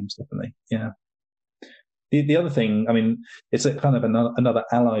those themes, definitely. Yeah. The other thing, I mean, it's a kind of another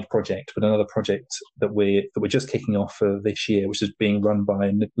allied project, but another project that we're just kicking off for this year, which is being led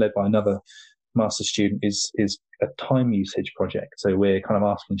by another master's student, is a time usage project. So we're kind of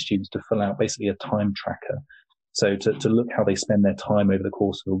asking students to fill out basically a time tracker. So to look how they spend their time over the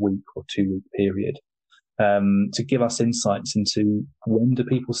course of a week or 2 week period, to give us insights into when do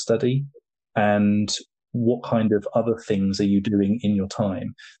people study and what kind of other things are you doing in your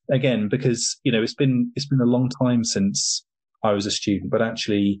time? Again, because it's been a long time since I was a student, but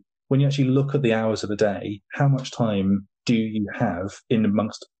actually, when you actually look at the hours of the day, how much time do you have in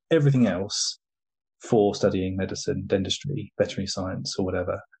amongst everything else for studying medicine, dentistry, veterinary science, or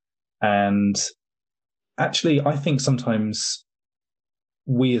whatever? And actually, I think sometimes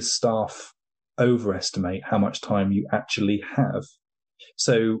we as staff overestimate how much time you actually have.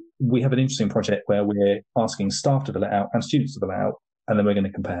 So we have an interesting project where we're asking staff to fill it out and students to fill it out, and then we're going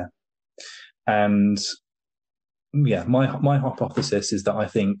to compare. And yeah, my hypothesis is that I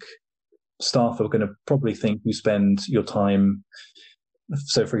think staff are going to probably think you spend your time.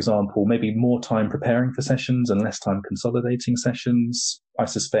 So, for example, maybe more time preparing for sessions and less time consolidating sessions. I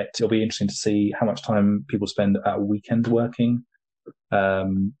suspect it'll be interesting to see how much time people spend at a weekend working.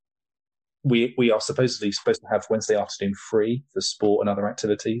 We are supposed to have Wednesday afternoon free for sport and other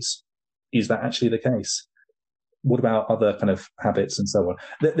activities. Is that actually the case? What about other kind of habits and so on?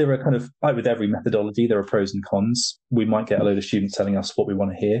 There are kind of, like with every methodology, there are pros and cons. We might get a load of students telling us what we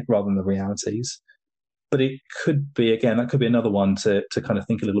want to hear rather than the realities. But it could be, again, that could be another one to kind of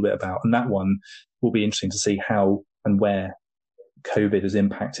think a little bit about. And that one will be interesting to see how and where COVID has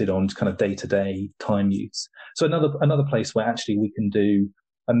impacted on kind of day-to-day time use. So another place where actually we can do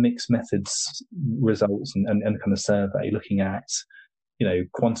a mixed methods results and kind of survey looking at,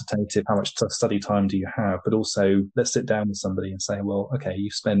 quantitative, how much study time do you have, but also let's sit down with somebody and say, well, okay, you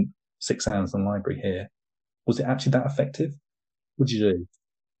spent 6 hours in the library here. Was it actually that effective? What did you do?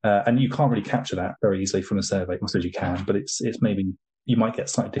 And you can't really capture that very easily from a survey. I suppose you can, but it's maybe you might get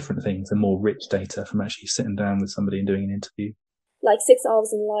slightly different things and more rich data from actually sitting down with somebody and doing an interview. Like 6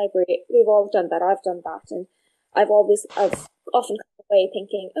 hours in the library, we've all done that. I've done that, and I've often come away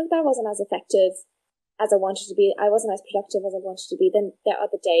thinking, oh, that wasn't as effective as I wanted to be. I wasn't as productive as I wanted to be. Then there are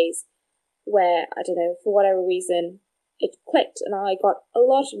other days where, I don't know, for whatever reason, it clicked and I got a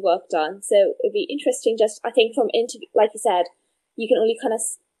lot of work done. So it'd be interesting I think from interview, like you said, you can only kind of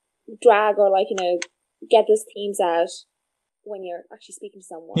drag or get those themes out when you're actually speaking to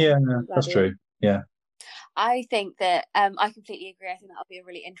someone. Yeah, that's true. Yeah. I think that I completely agree. I think that'll be a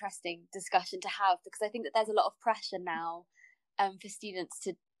really interesting discussion to have, because I think that there's a lot of pressure now for students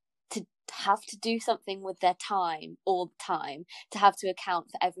to have to do something with their time all the time, to have to account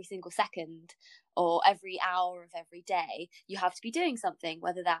for every single second or every hour of every day. You have to be doing something,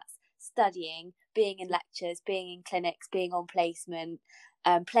 whether that's studying, being in lectures, being in clinics, being on placement,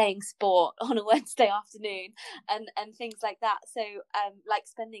 playing sport on a Wednesday afternoon, and things like that. So like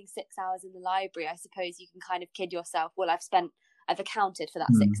spending 6 hours in the library, I suppose you can kind of kid yourself, well, I've accounted for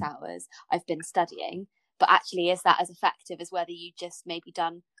that 6 hours I've been studying, but actually is that as effective as whether you just maybe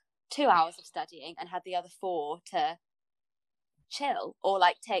done 2 hours of studying and had the other 4 to chill or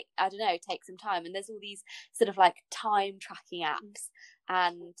take some time? And there's all these sort of time tracking apps,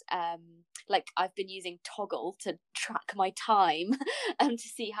 and I've been using Toggle to track my time to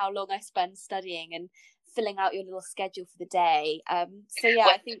see how long I spend studying and filling out your little schedule for the day. So yeah,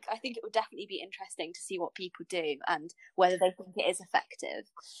 I think it would definitely be interesting to see what people do and whether they think it is effective.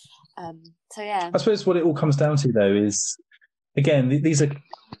 So yeah, I suppose what it all comes down to though is, again, these are,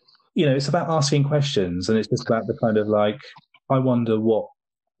 it's about asking questions, and it's just about the kind of I wonder what,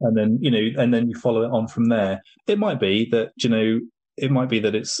 and then you follow it on from there. It might be that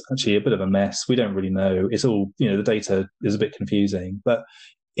it's actually a bit of a mess. We don't really know. It's all, the data is a bit confusing, but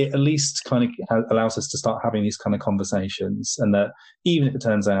it at least kind of allows us to start having these kind of conversations, and that even if it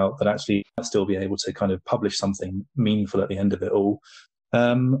turns out that actually you might still be able to kind of publish something meaningful at the end of it all,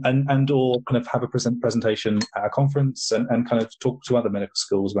 and or kind of have a presentation at a conference and kind of talk to other medical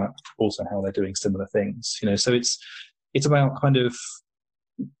schools about also how they're doing similar things. So it's about kind of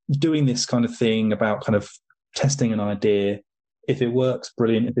doing this kind of thing, about kind of testing an idea. If it works,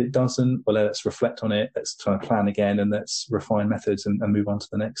 brilliant. If it doesn't, well, let's reflect on it. Let's try and plan again, and let's refine methods and move on to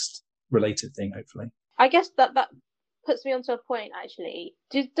the next related thing, hopefully. I guess that puts me onto a point, actually.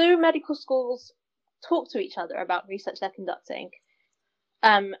 Do medical schools talk to each other about research they're conducting?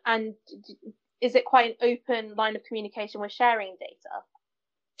 And is it quite an open line of communication with sharing data?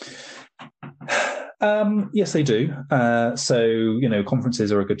 Yes, they do. So,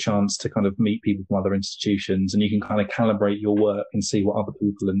 conferences are a good chance to kind of meet people from other institutions, and you can kind of calibrate your work and see what other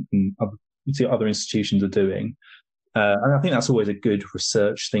people and other institutions are doing. And I think that's always a good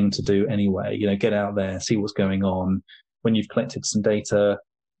research thing to do anyway. Get out there, see what's going on. When you've collected some data,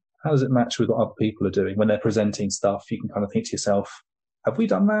 how does it match with what other people are doing? When they're presenting stuff, you can kind of think to yourself, have we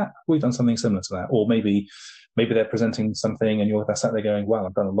done that? We've done something similar to that. Or maybe they're presenting something and you're sat there going, wow,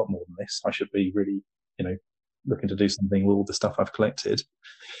 I've done a lot more than this. I should be really, looking to do something with all the stuff I've collected.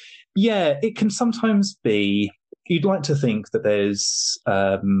 Yeah, it can sometimes be, you'd like to think that there's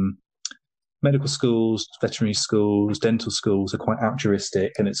medical schools, veterinary schools, dental schools are quite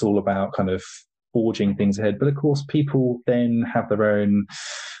altruistic, and it's all about kind of forging things ahead. But of course, people then have their own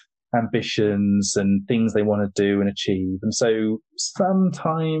ambitions and things they want to do and achieve. And so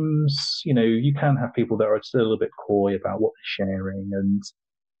sometimes, you can have people that are a little bit coy about what they're sharing. And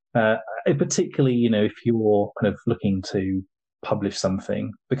particularly, if you're kind of looking to publish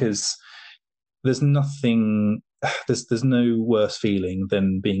something, because there's no worse feeling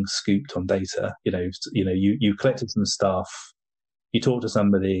than being scooped on data. You collected some stuff, you talk to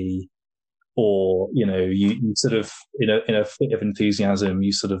somebody, or you sort of in a fit of enthusiasm,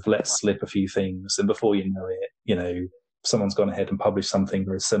 you sort of let slip a few things, and before you know it, someone's gone ahead and published something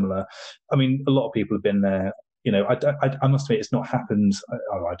very similar. I mean, a lot of people have been there. I must admit, it's not happened.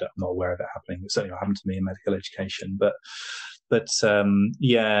 I'm not aware of it happening. It's certainly not happened to me in medical education, but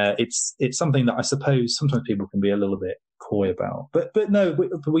yeah, it's something that I suppose sometimes people can be a little bit coy about. But no,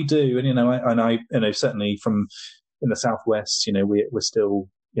 we do, and I certainly from in the southwest, we're still.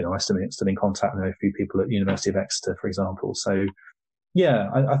 I'm still in contact with a few people at the University of Exeter, for example. So, yeah,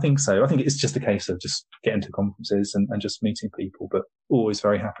 I think so. I think it's just a case of just getting to conferences and just meeting people, but always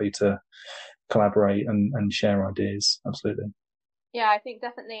very happy to collaborate and share ideas. Absolutely. Yeah, I think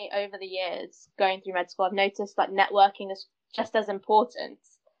definitely over the years going through med school, I've noticed like networking is just as important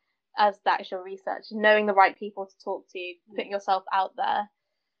as the actual research. Knowing the right people to talk to, putting yourself out there.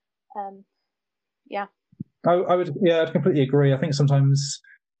 Yeah. I'd completely agree. I think sometimes,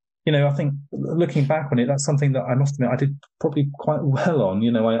 I think looking back on it, that's something that I must admit I did probably quite well on.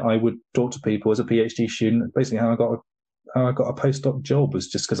 I would talk to people as a PhD student. Basically, how I got a postdoc job was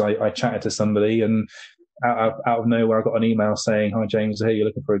just because I chatted to somebody, and out of nowhere I got an email saying, "Hi James, hey, you're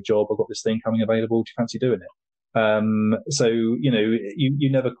looking for a job. I've got this thing coming available. Do you fancy doing it?" So you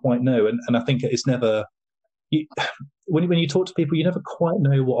never quite know, and I think it's never. When you talk to people, you never quite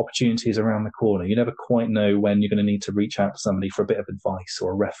know what opportunity is around the corner. You never quite know when you're going to need to reach out to somebody for a bit of advice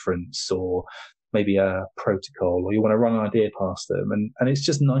or a reference or maybe a protocol, or you want to run an idea past them. And it's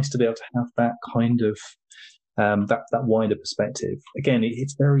just nice to be able to have that kind of that wider perspective. Again,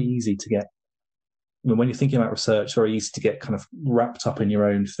 it's very easy to get, when you're thinking about research, it's very easy to get kind of wrapped up in your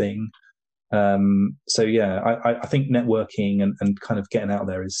own thing. So yeah, I think networking and kind of getting out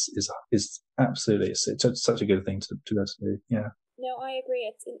there is absolutely it's such a good thing to go to do. Yeah. No, I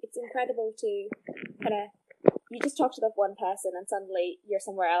agree. It's incredible to kind of, you just talk to that one person and suddenly you're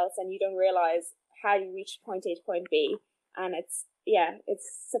somewhere else and you don't realize how you reach point A to point B, and it's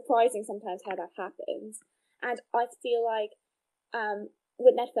surprising sometimes how that happens. And I feel like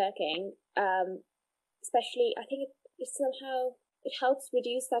with networking, especially, I think it somehow. It helps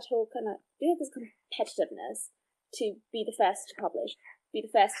reduce that whole kind of, this competitiveness to be the first to publish, be the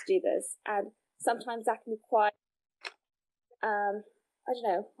first to do this. And sometimes that can be quite,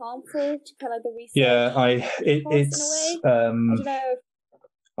 harmful to kind of the research. Yeah, it's, I don't know.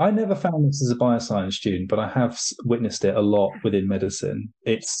 I never found this as a bioscience student, but I have witnessed it a lot within medicine.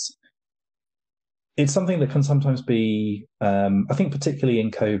 It's something that can sometimes be, I think, particularly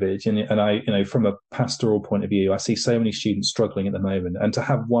in COVID, and I, from a pastoral point of view, I see so many students struggling at the moment, and to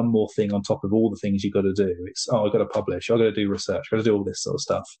have one more thing on top of all the things you've got to do, it's, I've got to publish, I've got to do research, I've got to do all this sort of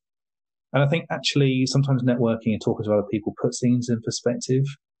stuff. And I think actually sometimes networking and talking to other people puts things in perspective.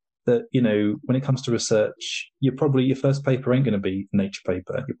 that, when it comes to research, your first paper ain't going to be a Nature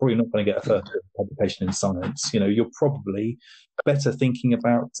paper. You're probably not going to get a first publication in Science. You're probably better thinking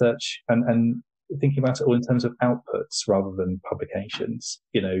about research and thinking about it all in terms of outputs rather than publications.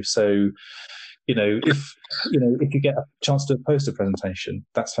 So if you get a chance to do a poster presentation,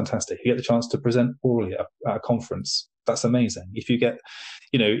 that's fantastic. You get the chance to present orally at a conference, that's amazing. If you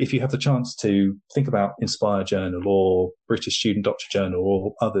have the chance to think about Inspire Journal or British Student Doctor Journal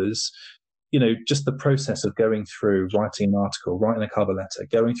or others, just the process of going through writing an article, writing a cover letter,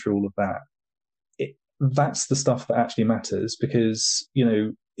 going through all of that, that's the stuff that actually matters. Because,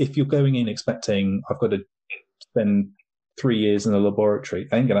 if you're going in expecting I've got to spend 3 years in a laboratory,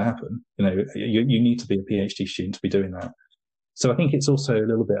 it ain't going to happen. You need to be a PhD student to be doing that. So I think it's also a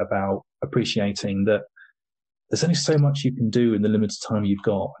little bit about appreciating that there's only so much you can do in the limited time you've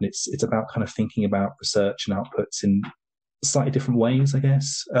got, and it's about kind of thinking about research and outputs in slightly different ways, I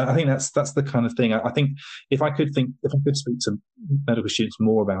guess. I think that's the kind of thing. I think if I could speak to medical students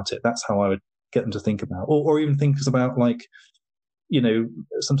more about it, that's how I would get them to think about, or even think about, like,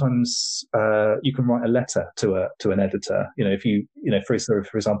 sometimes you can write a letter to an editor. If you for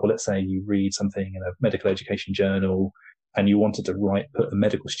example, let's say you read something in a medical education journal and you wanted to put a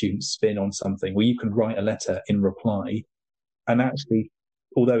medical student spin on something, well, you can write a letter in reply, and actually,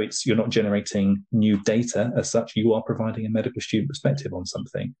 although you're not generating new data as such, you are providing a medical student perspective on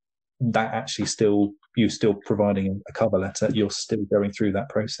something. That actually you're still providing a cover letter. You're still going through that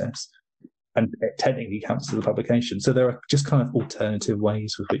process, and it technically counts as a publication. So there are just kind of alternative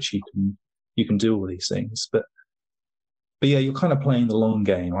ways with which you can do all these things. But yeah, you're kind of playing the long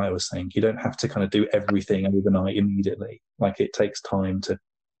game. I always think you don't have to kind of do everything overnight immediately. Like, it takes time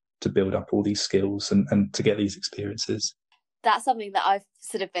to build up all these skills and to get these experiences. That's something that I've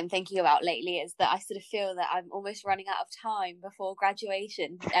sort of been thinking about lately, is that I sort of feel that I'm almost running out of time before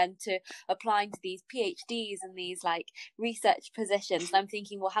graduation and to applying to these PhDs and these like research positions. And I'm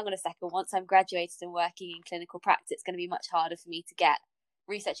thinking, well, hang on a second, once I'm graduated and working in clinical practice, it's going to be much harder for me to get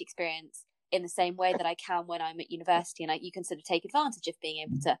research experience in the same way that I can when I'm at university. And you can sort of take advantage of being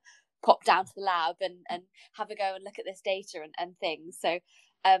able to pop down to the lab and have a go and look at this data and things. So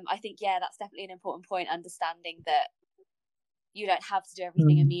I think, yeah, that's definitely an important point, understanding that you don't have to do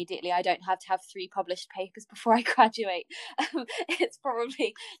everything immediately. I don't have to have 3 published papers before I graduate. It's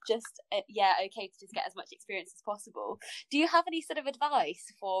probably just, okay to just get as much experience as possible. Do you have any sort of advice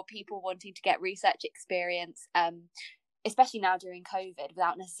for people wanting to get research experience, especially now during COVID,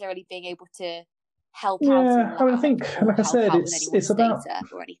 without necessarily being able to help out? Yeah, I think, like I said, it's about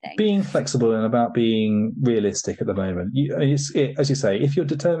being flexible and about being realistic at the moment. As you say, if you're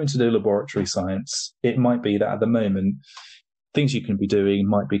determined to do laboratory science, it might be that at the moment, things you can be doing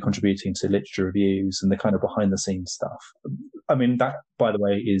might be contributing to literature reviews and the kind of behind the scenes stuff. I mean, that, by the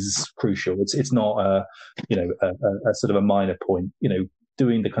way, is crucial. It's not a sort of a minor point.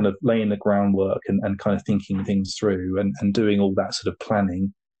 Doing the kind of laying the groundwork and kind of thinking things through and doing all that sort of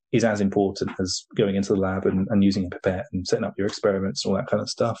planning is as important as going into the lab and using a pipette and setting up your experiments and all that kind of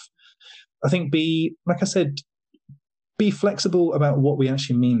stuff. I think like I said, be flexible about what we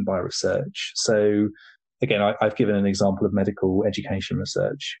actually mean by research. So again, I've given an example of medical education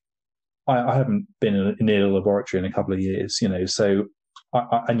research. I haven't been in a laboratory in a couple of years, so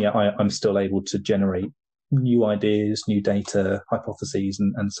I'm still able to generate new ideas, new data, hypotheses,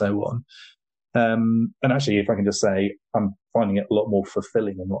 and so on. And actually, if I can just say, I'm finding it a lot more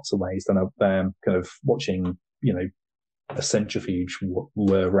fulfilling in lots of ways than I'm kind of watching, a centrifuge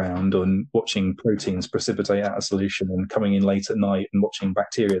were around and watching proteins precipitate out a solution and coming in late at night and watching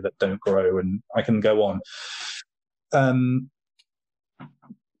bacteria that don't grow, and I can go on.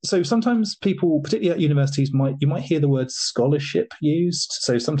 So sometimes people, particularly at universities, you might hear the word scholarship used.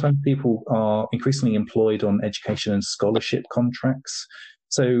 So sometimes people are increasingly employed on education and scholarship contracts.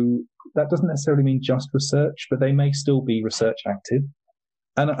 So that doesn't necessarily mean just research, but they may still be research active.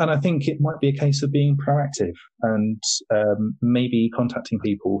 And I think it might be a case of being proactive and maybe contacting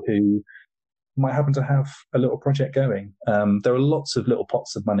people who might happen to have a little project going. There are lots of little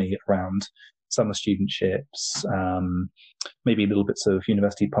pots of money around, summer studentships, maybe little bits of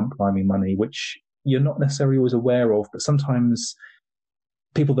university pump priming money, which you're not necessarily always aware of, but sometimes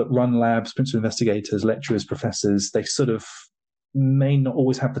people that run labs, principal investigators, lecturers, professors, they sort of may not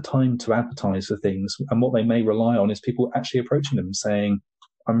always have the time to advertise for things. And what they may rely on is people actually approaching them and saying,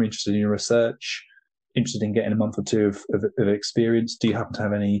 I'm interested in your research, interested in getting a month or two of experience. Do you happen to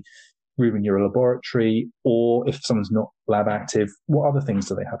have any room in your laboratory? Or if someone's not lab active, what other things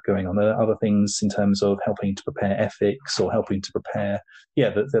do they have going on? Are there other things in terms of helping to prepare ethics or helping to prepare,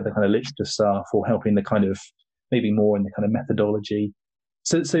 the kind of literature stuff, or helping the kind of maybe more in the kind of methodology?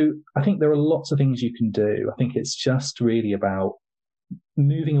 So I think there are lots of things you can do. I think it's just really about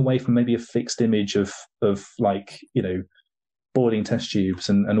moving away from maybe a fixed image of like, boiling test tubes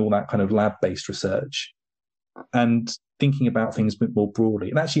and all that kind of lab-based research, and thinking about things a bit more broadly.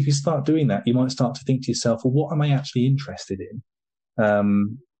 And actually, if you start doing that, you might start to think to yourself, well, what am I actually interested in?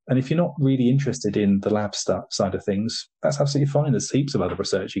 And if you're not really interested in the lab side of things, that's absolutely fine. There's heaps of other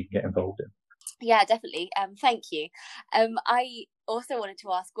research you can get involved in. Yeah, definitely. Thank you. I also wanted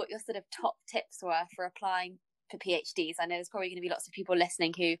to ask what your sort of top tips were for applying for PhDs. I know there's probably going to be lots of people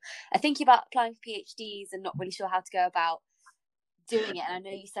listening who are thinking about applying for PhDs and not really sure how to go about doing it. And I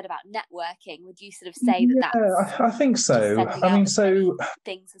know you said about networking. Would you sort of say that I think so. I mean, so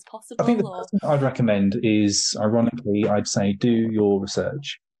things as possible? I think the first thing I'd recommend is, ironically, I'd say do your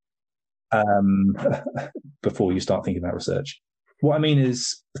research before you start thinking about research. What I mean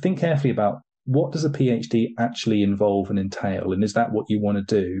is, think carefully about, what does a PhD actually involve and entail? And is that what you want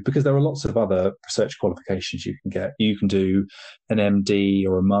to do? Because there are lots of other research qualifications you can get. You can do an MD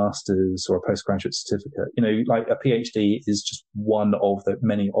or a master's or a postgraduate certificate. Like a PhD is just one of the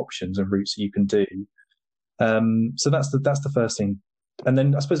many options and routes that you can do. So that's the first thing. And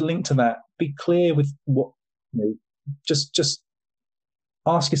then I suppose linked to that, be clear with what, just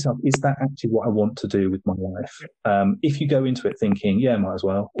ask yourself, is that actually what I want to do with my life? If you go into it thinking, yeah, might as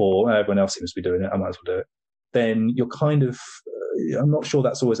well, or everyone else seems to be doing it, I might as well do it, then you're kind of, I'm not sure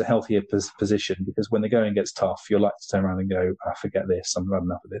that's always a healthier position, because when the going gets tough, you're likely to turn around and go, forget this, I've had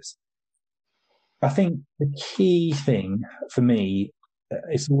enough of this. I think the key thing for me,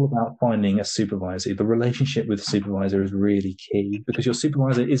 it's all about finding a supervisor. The relationship with the supervisor is really key, because your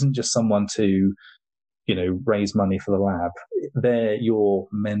supervisor isn't just someone to raise money for the lab. They're your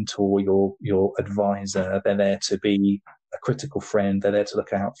mentor, your advisor. They're there to be a critical friend. They're there to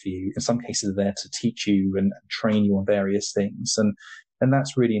look out for you. In some cases, they're there to teach you and train you on various things. And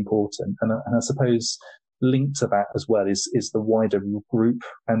that's really important. And I suppose linked to that as well is the wider group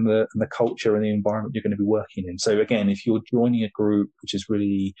and the culture and the environment you're going to be working in. So again, if you're joining a group which is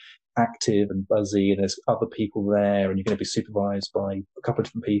really active and buzzy, and there's other people there, and you're going to be supervised by a couple of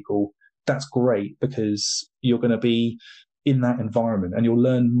different people, that's great, because you're going to be in that environment and you'll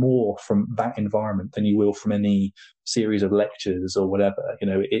learn more from that environment than you will from any series of lectures or whatever.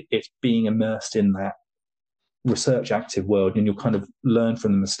 It's being immersed in that research active world, and you'll kind of learn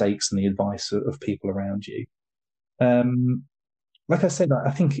from the mistakes and the advice of people around you. Like I said,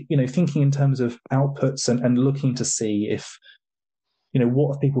 I think, thinking in terms of outputs and looking to see if,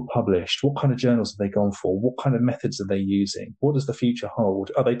 what have people published? What kind of journals have they gone for? What kind of methods are they using? What does the future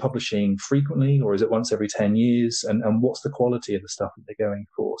hold? Are they publishing frequently, or is it once every 10 years? And what's the quality of the stuff that they're going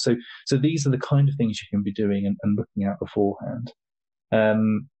for? So these are the kind of things you can be doing and looking at beforehand.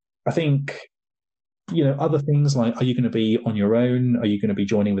 I think, other things like, are you going to be on your own? Are you going to be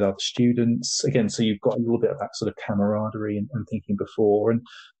joining with other students? Again, so you've got a little bit of that sort of camaraderie and thinking before. And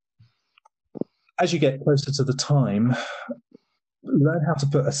as you get closer to the time, learn how to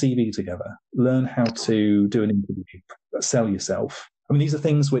put a CV together, learn how to do an interview, sell yourself. I mean, these are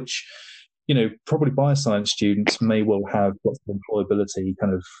things which, probably bioscience students may well have lots of employability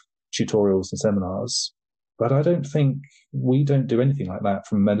kind of tutorials and seminars, but I don't think we don't do anything like that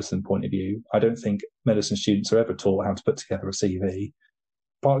from a medicine point of view. I don't think medicine students are ever taught how to put together a CV,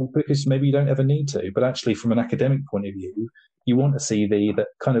 partly because maybe you don't ever need to, but actually from an academic point of view, you want a CV that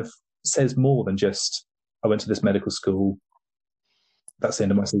kind of says more than just, I went to this medical school, that's the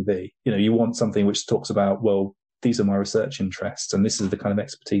end of my CV. You want something which talks about, well, these are my research interests, and this is the kind of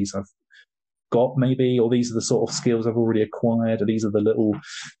expertise I've got, maybe, or these are the sort of skills I've already acquired, or these are the little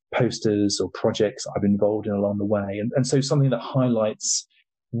posters or projects I've been involved in along the way. And so something that highlights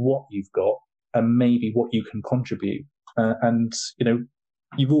what you've got and maybe what you can contribute.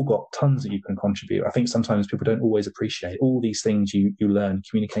 You've all got tons that you can contribute. I think sometimes people don't always appreciate all these things you learn: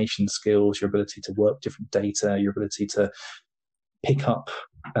 communication skills, your ability to work different data, your ability to pick up,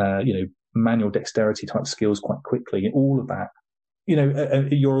 manual dexterity type skills quite quickly. All of that,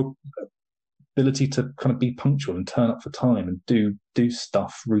 your ability to kind of be punctual and turn up for time and do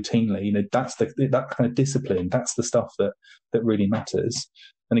stuff routinely. That's that kind of discipline. That's the stuff that really matters.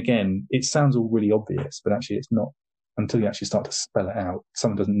 And again, it sounds all really obvious, but actually it's not until you actually start to spell it out.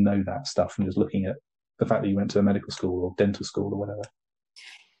 Someone doesn't know that stuff and just looking at the fact that you went to a medical school or dental school or whatever.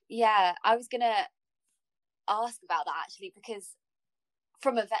 Yeah, I was going to ask about that actually, because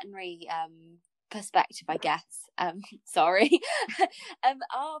from a veterinary perspective, I guess, sorry,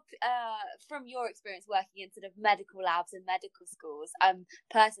 from your experience working in sort of medical labs and medical schools,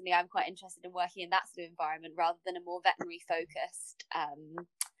 personally, I'm quite interested in working in that sort of environment rather than a more veterinary focused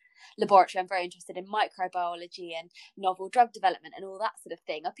laboratory, I'm very interested in microbiology and novel drug development and all that sort of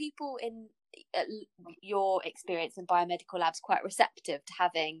thing. Are people in your experience in biomedical labs quite receptive to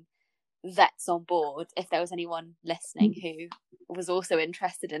having vets on board, if there was anyone listening who was also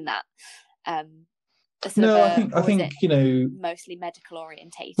interested in that? I think mostly medical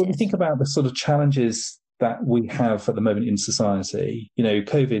orientated. When you think about the sort of challenges that we have at the moment in society,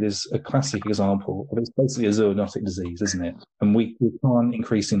 COVID is a classic example of, it's basically a zoonotic disease, isn't it? And we can't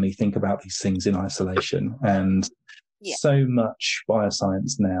increasingly think about these things in isolation. And so much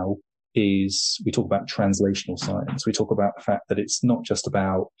bioscience now is, we talk about translational science. We talk about the fact that it's not just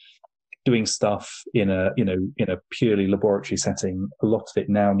about doing stuff in a purely laboratory setting. A lot of it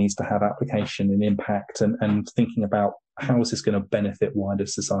now needs to have application and impact, and thinking about how is this going to benefit wider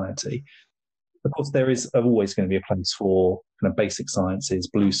society. Of course, there is always going to be a place for kind of basic sciences,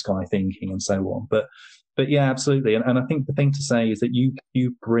 blue sky thinking, and so on. But yeah, absolutely. And I think the thing to say is that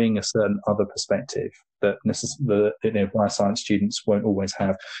you bring a certain other perspective that bioscience students won't always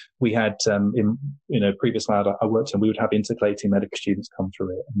have. We had in previous lab I worked in, we would have intercalating medical students come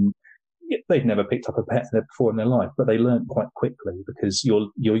through it, and they'd never picked up a pet before in their life, but they learned quite quickly, because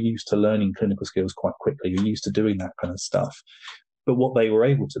you're used to learning clinical skills quite quickly. You're used to doing that kind of stuff. But what they were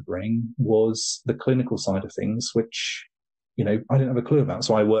able to bring was the clinical side of things, which, I didn't have a clue about.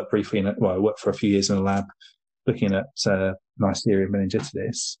 So I worked I worked for a few years in a lab looking at Neisseria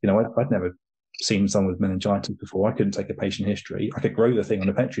meningitidis. I'd never seen someone with meningitis before. I couldn't take a patient history. I could grow the thing on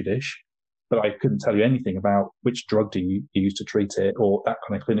a petri dish, but I couldn't tell you anything about which drug do you use to treat it, or that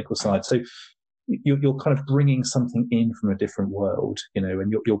kind of clinical side. So you're kind of bringing something in from a different world,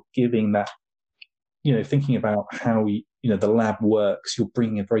 and you're giving that, thinking about how the lab works, you're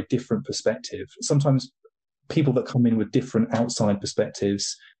bringing a very different perspective. Sometimes people that come in with different outside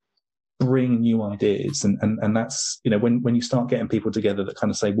perspectives bring new ideas, and that's, when you start getting people together that kind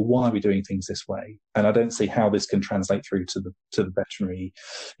of say, well, why are we doing things this way? And I don't see how this can translate through to the veterinary,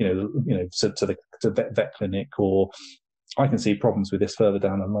 to the vet clinic, or I can see problems with this further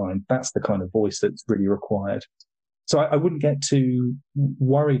down the line. That's the kind of voice that's really required. So I wouldn't get too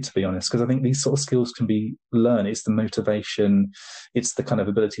worried, to be honest, because I think these sort of skills can be learned. It's the motivation, it's the kind of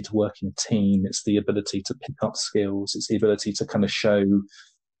ability to work in a team, it's the ability to pick up skills, it's the ability to kind of show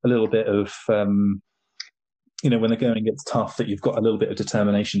a little bit of, when the going gets tough, that you've got a little bit of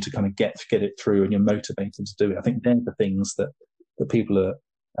determination to kind of get it through, and you're motivated to do it. I think they're the things that people are,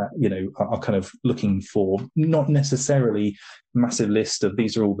 are kind of looking for. Not necessarily massive list of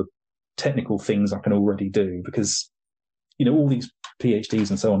these are all the technical things I can already do, because all these PhDs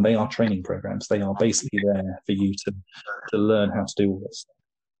and so on, they are training programs. They are basically there for you to learn how to do all this.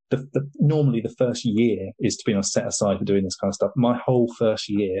 Normally the first year is to be set aside for doing this kind of stuff. My whole first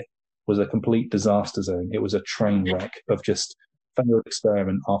year was a complete disaster zone. It was a train wreck of just failed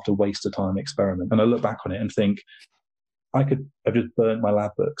experiment after waste of time experiment. And I look back on it and think, I could have just burnt my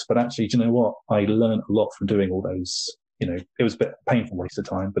lab books, but actually, do you know what? I learned a lot from doing all those. It was a bit painful waste of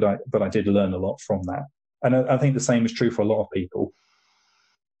time, but I did learn a lot from that. And I think the same is true for a lot of people.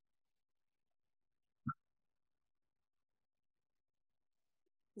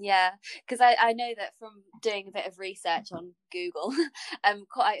 Yeah, because I know that from doing a bit of research on Google,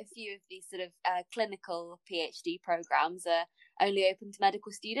 quite a few of these sort of clinical PhD programs are only open to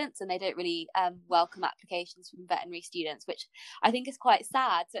medical students, and they don't really welcome applications from veterinary students, which I think is quite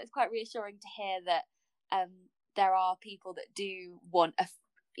sad. So it's quite reassuring to hear that there are people that do want a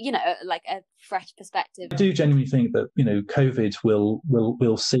fresh perspective. I do genuinely think that COVID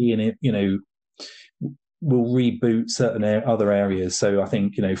will see in it, will reboot certain other areas. So I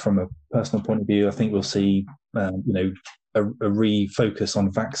think from a personal point of view, I think we'll see a refocus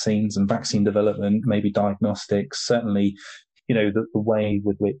on vaccines and vaccine development, maybe diagnostics. Certainly, the way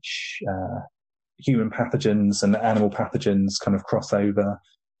with which human pathogens and animal pathogens kind of cross over.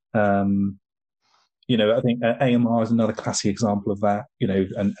 I think AMR is another classic example of that,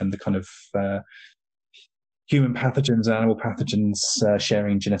 and the kind of human pathogens and animal pathogens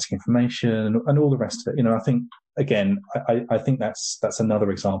sharing genetic information and all the rest of it. I think, again, I think that's another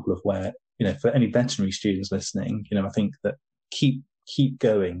example of where, for any veterinary students listening, I think that keep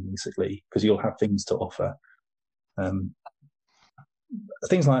going, basically, because you'll have things to offer.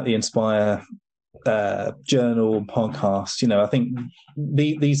 Things like the Inspire journal, podcast, I think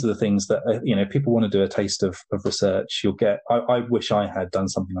these are the things that people want to do a taste of research. You'll get. I wish I had done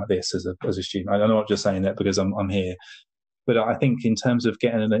something like this as a student. I'm not just saying that because I'm here, but I think in terms of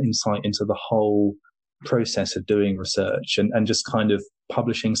getting an insight into the whole process of doing research and just kind of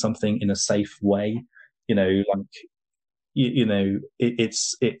publishing something in a safe way,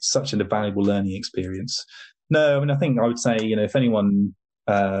 it's such an invaluable learning experience. No, I mean, I think I would say, if anyone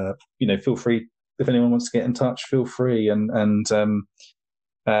feel free. If anyone wants to get in touch, feel free. And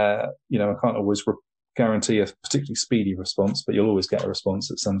I can't always guarantee a particularly speedy response, but you'll always get a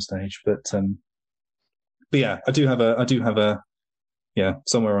response at some stage. But yeah, I do have a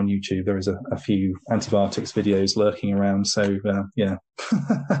somewhere on YouTube there is a few antibiotics videos lurking around. So yeah.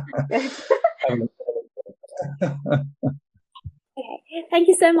 Okay, thank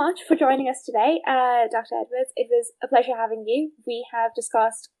you so much for joining us today, Dr. Edwards. It was a pleasure having you. We have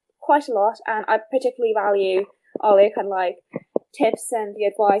discussed quite a lot, and I particularly value all your kind of like tips and the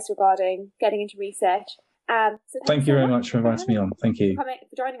advice regarding getting into research. So thank you very much for inviting me on. Thank you for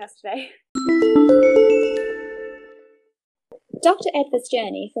joining us today. Dr. Edwards'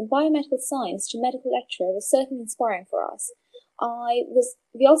 journey from biomedical science to medical lecturer was certainly inspiring for us.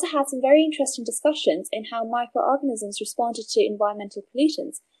 We also had some very interesting discussions in how microorganisms responded to environmental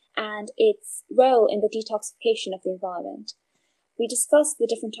pollutants and its role in the detoxification of the environment. We discussed the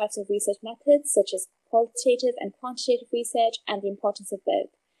different types of research methods, such as qualitative and quantitative research, and the importance of both.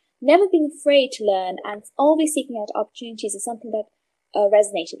 Never being afraid to learn and always seeking out opportunities is something that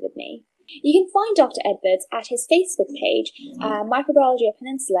resonated with me. You can find Dr. Edwards at his Facebook page, Microbiology of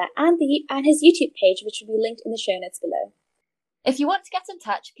Peninsula, and his YouTube page, which will be linked in the show notes below. If you want to get in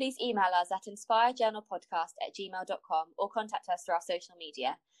touch, please email us at inspirejournalpodcast@gmail.com or contact us through our social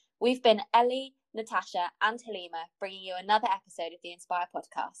media. We've been Ellie, Natasha and Halima, bringing you another episode of the Inspire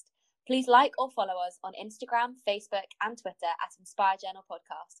Podcast. Please like or follow us on Instagram, Facebook and Twitter at Inspire Journal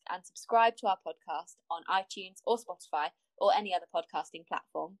Podcast, and subscribe to our podcast on iTunes or Spotify or any other podcasting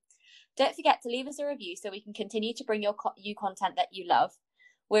platform. Don't forget to leave us a review so we can continue to bring you content that you love.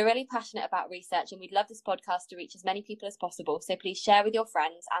 We're really passionate about research and we'd love this podcast to reach as many people as possible, so please share with your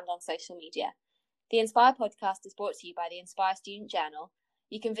friends and on social media. The Inspire Podcast is brought to you by the Inspire Student Journal.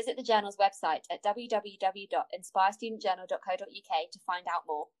 You can visit the journal's website at www.inspirestudentjournal.co.uk to find out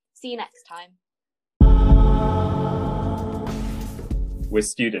more. See you next time. We're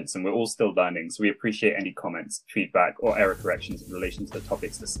students and we're all still learning, so we appreciate any comments, feedback or error corrections in relation to the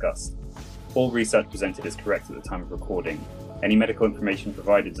topics discussed. All research presented is correct at the time of recording. Any medical information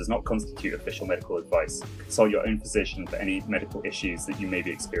provided does not constitute official medical advice. Consult your own physician for any medical issues that you may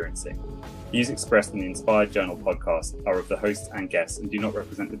be experiencing. Views expressed in the Inspire Journal podcast are of the hosts and guests and do not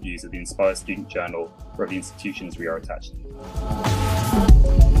represent the views of the Inspire Student Journal or of the institutions we are attached to.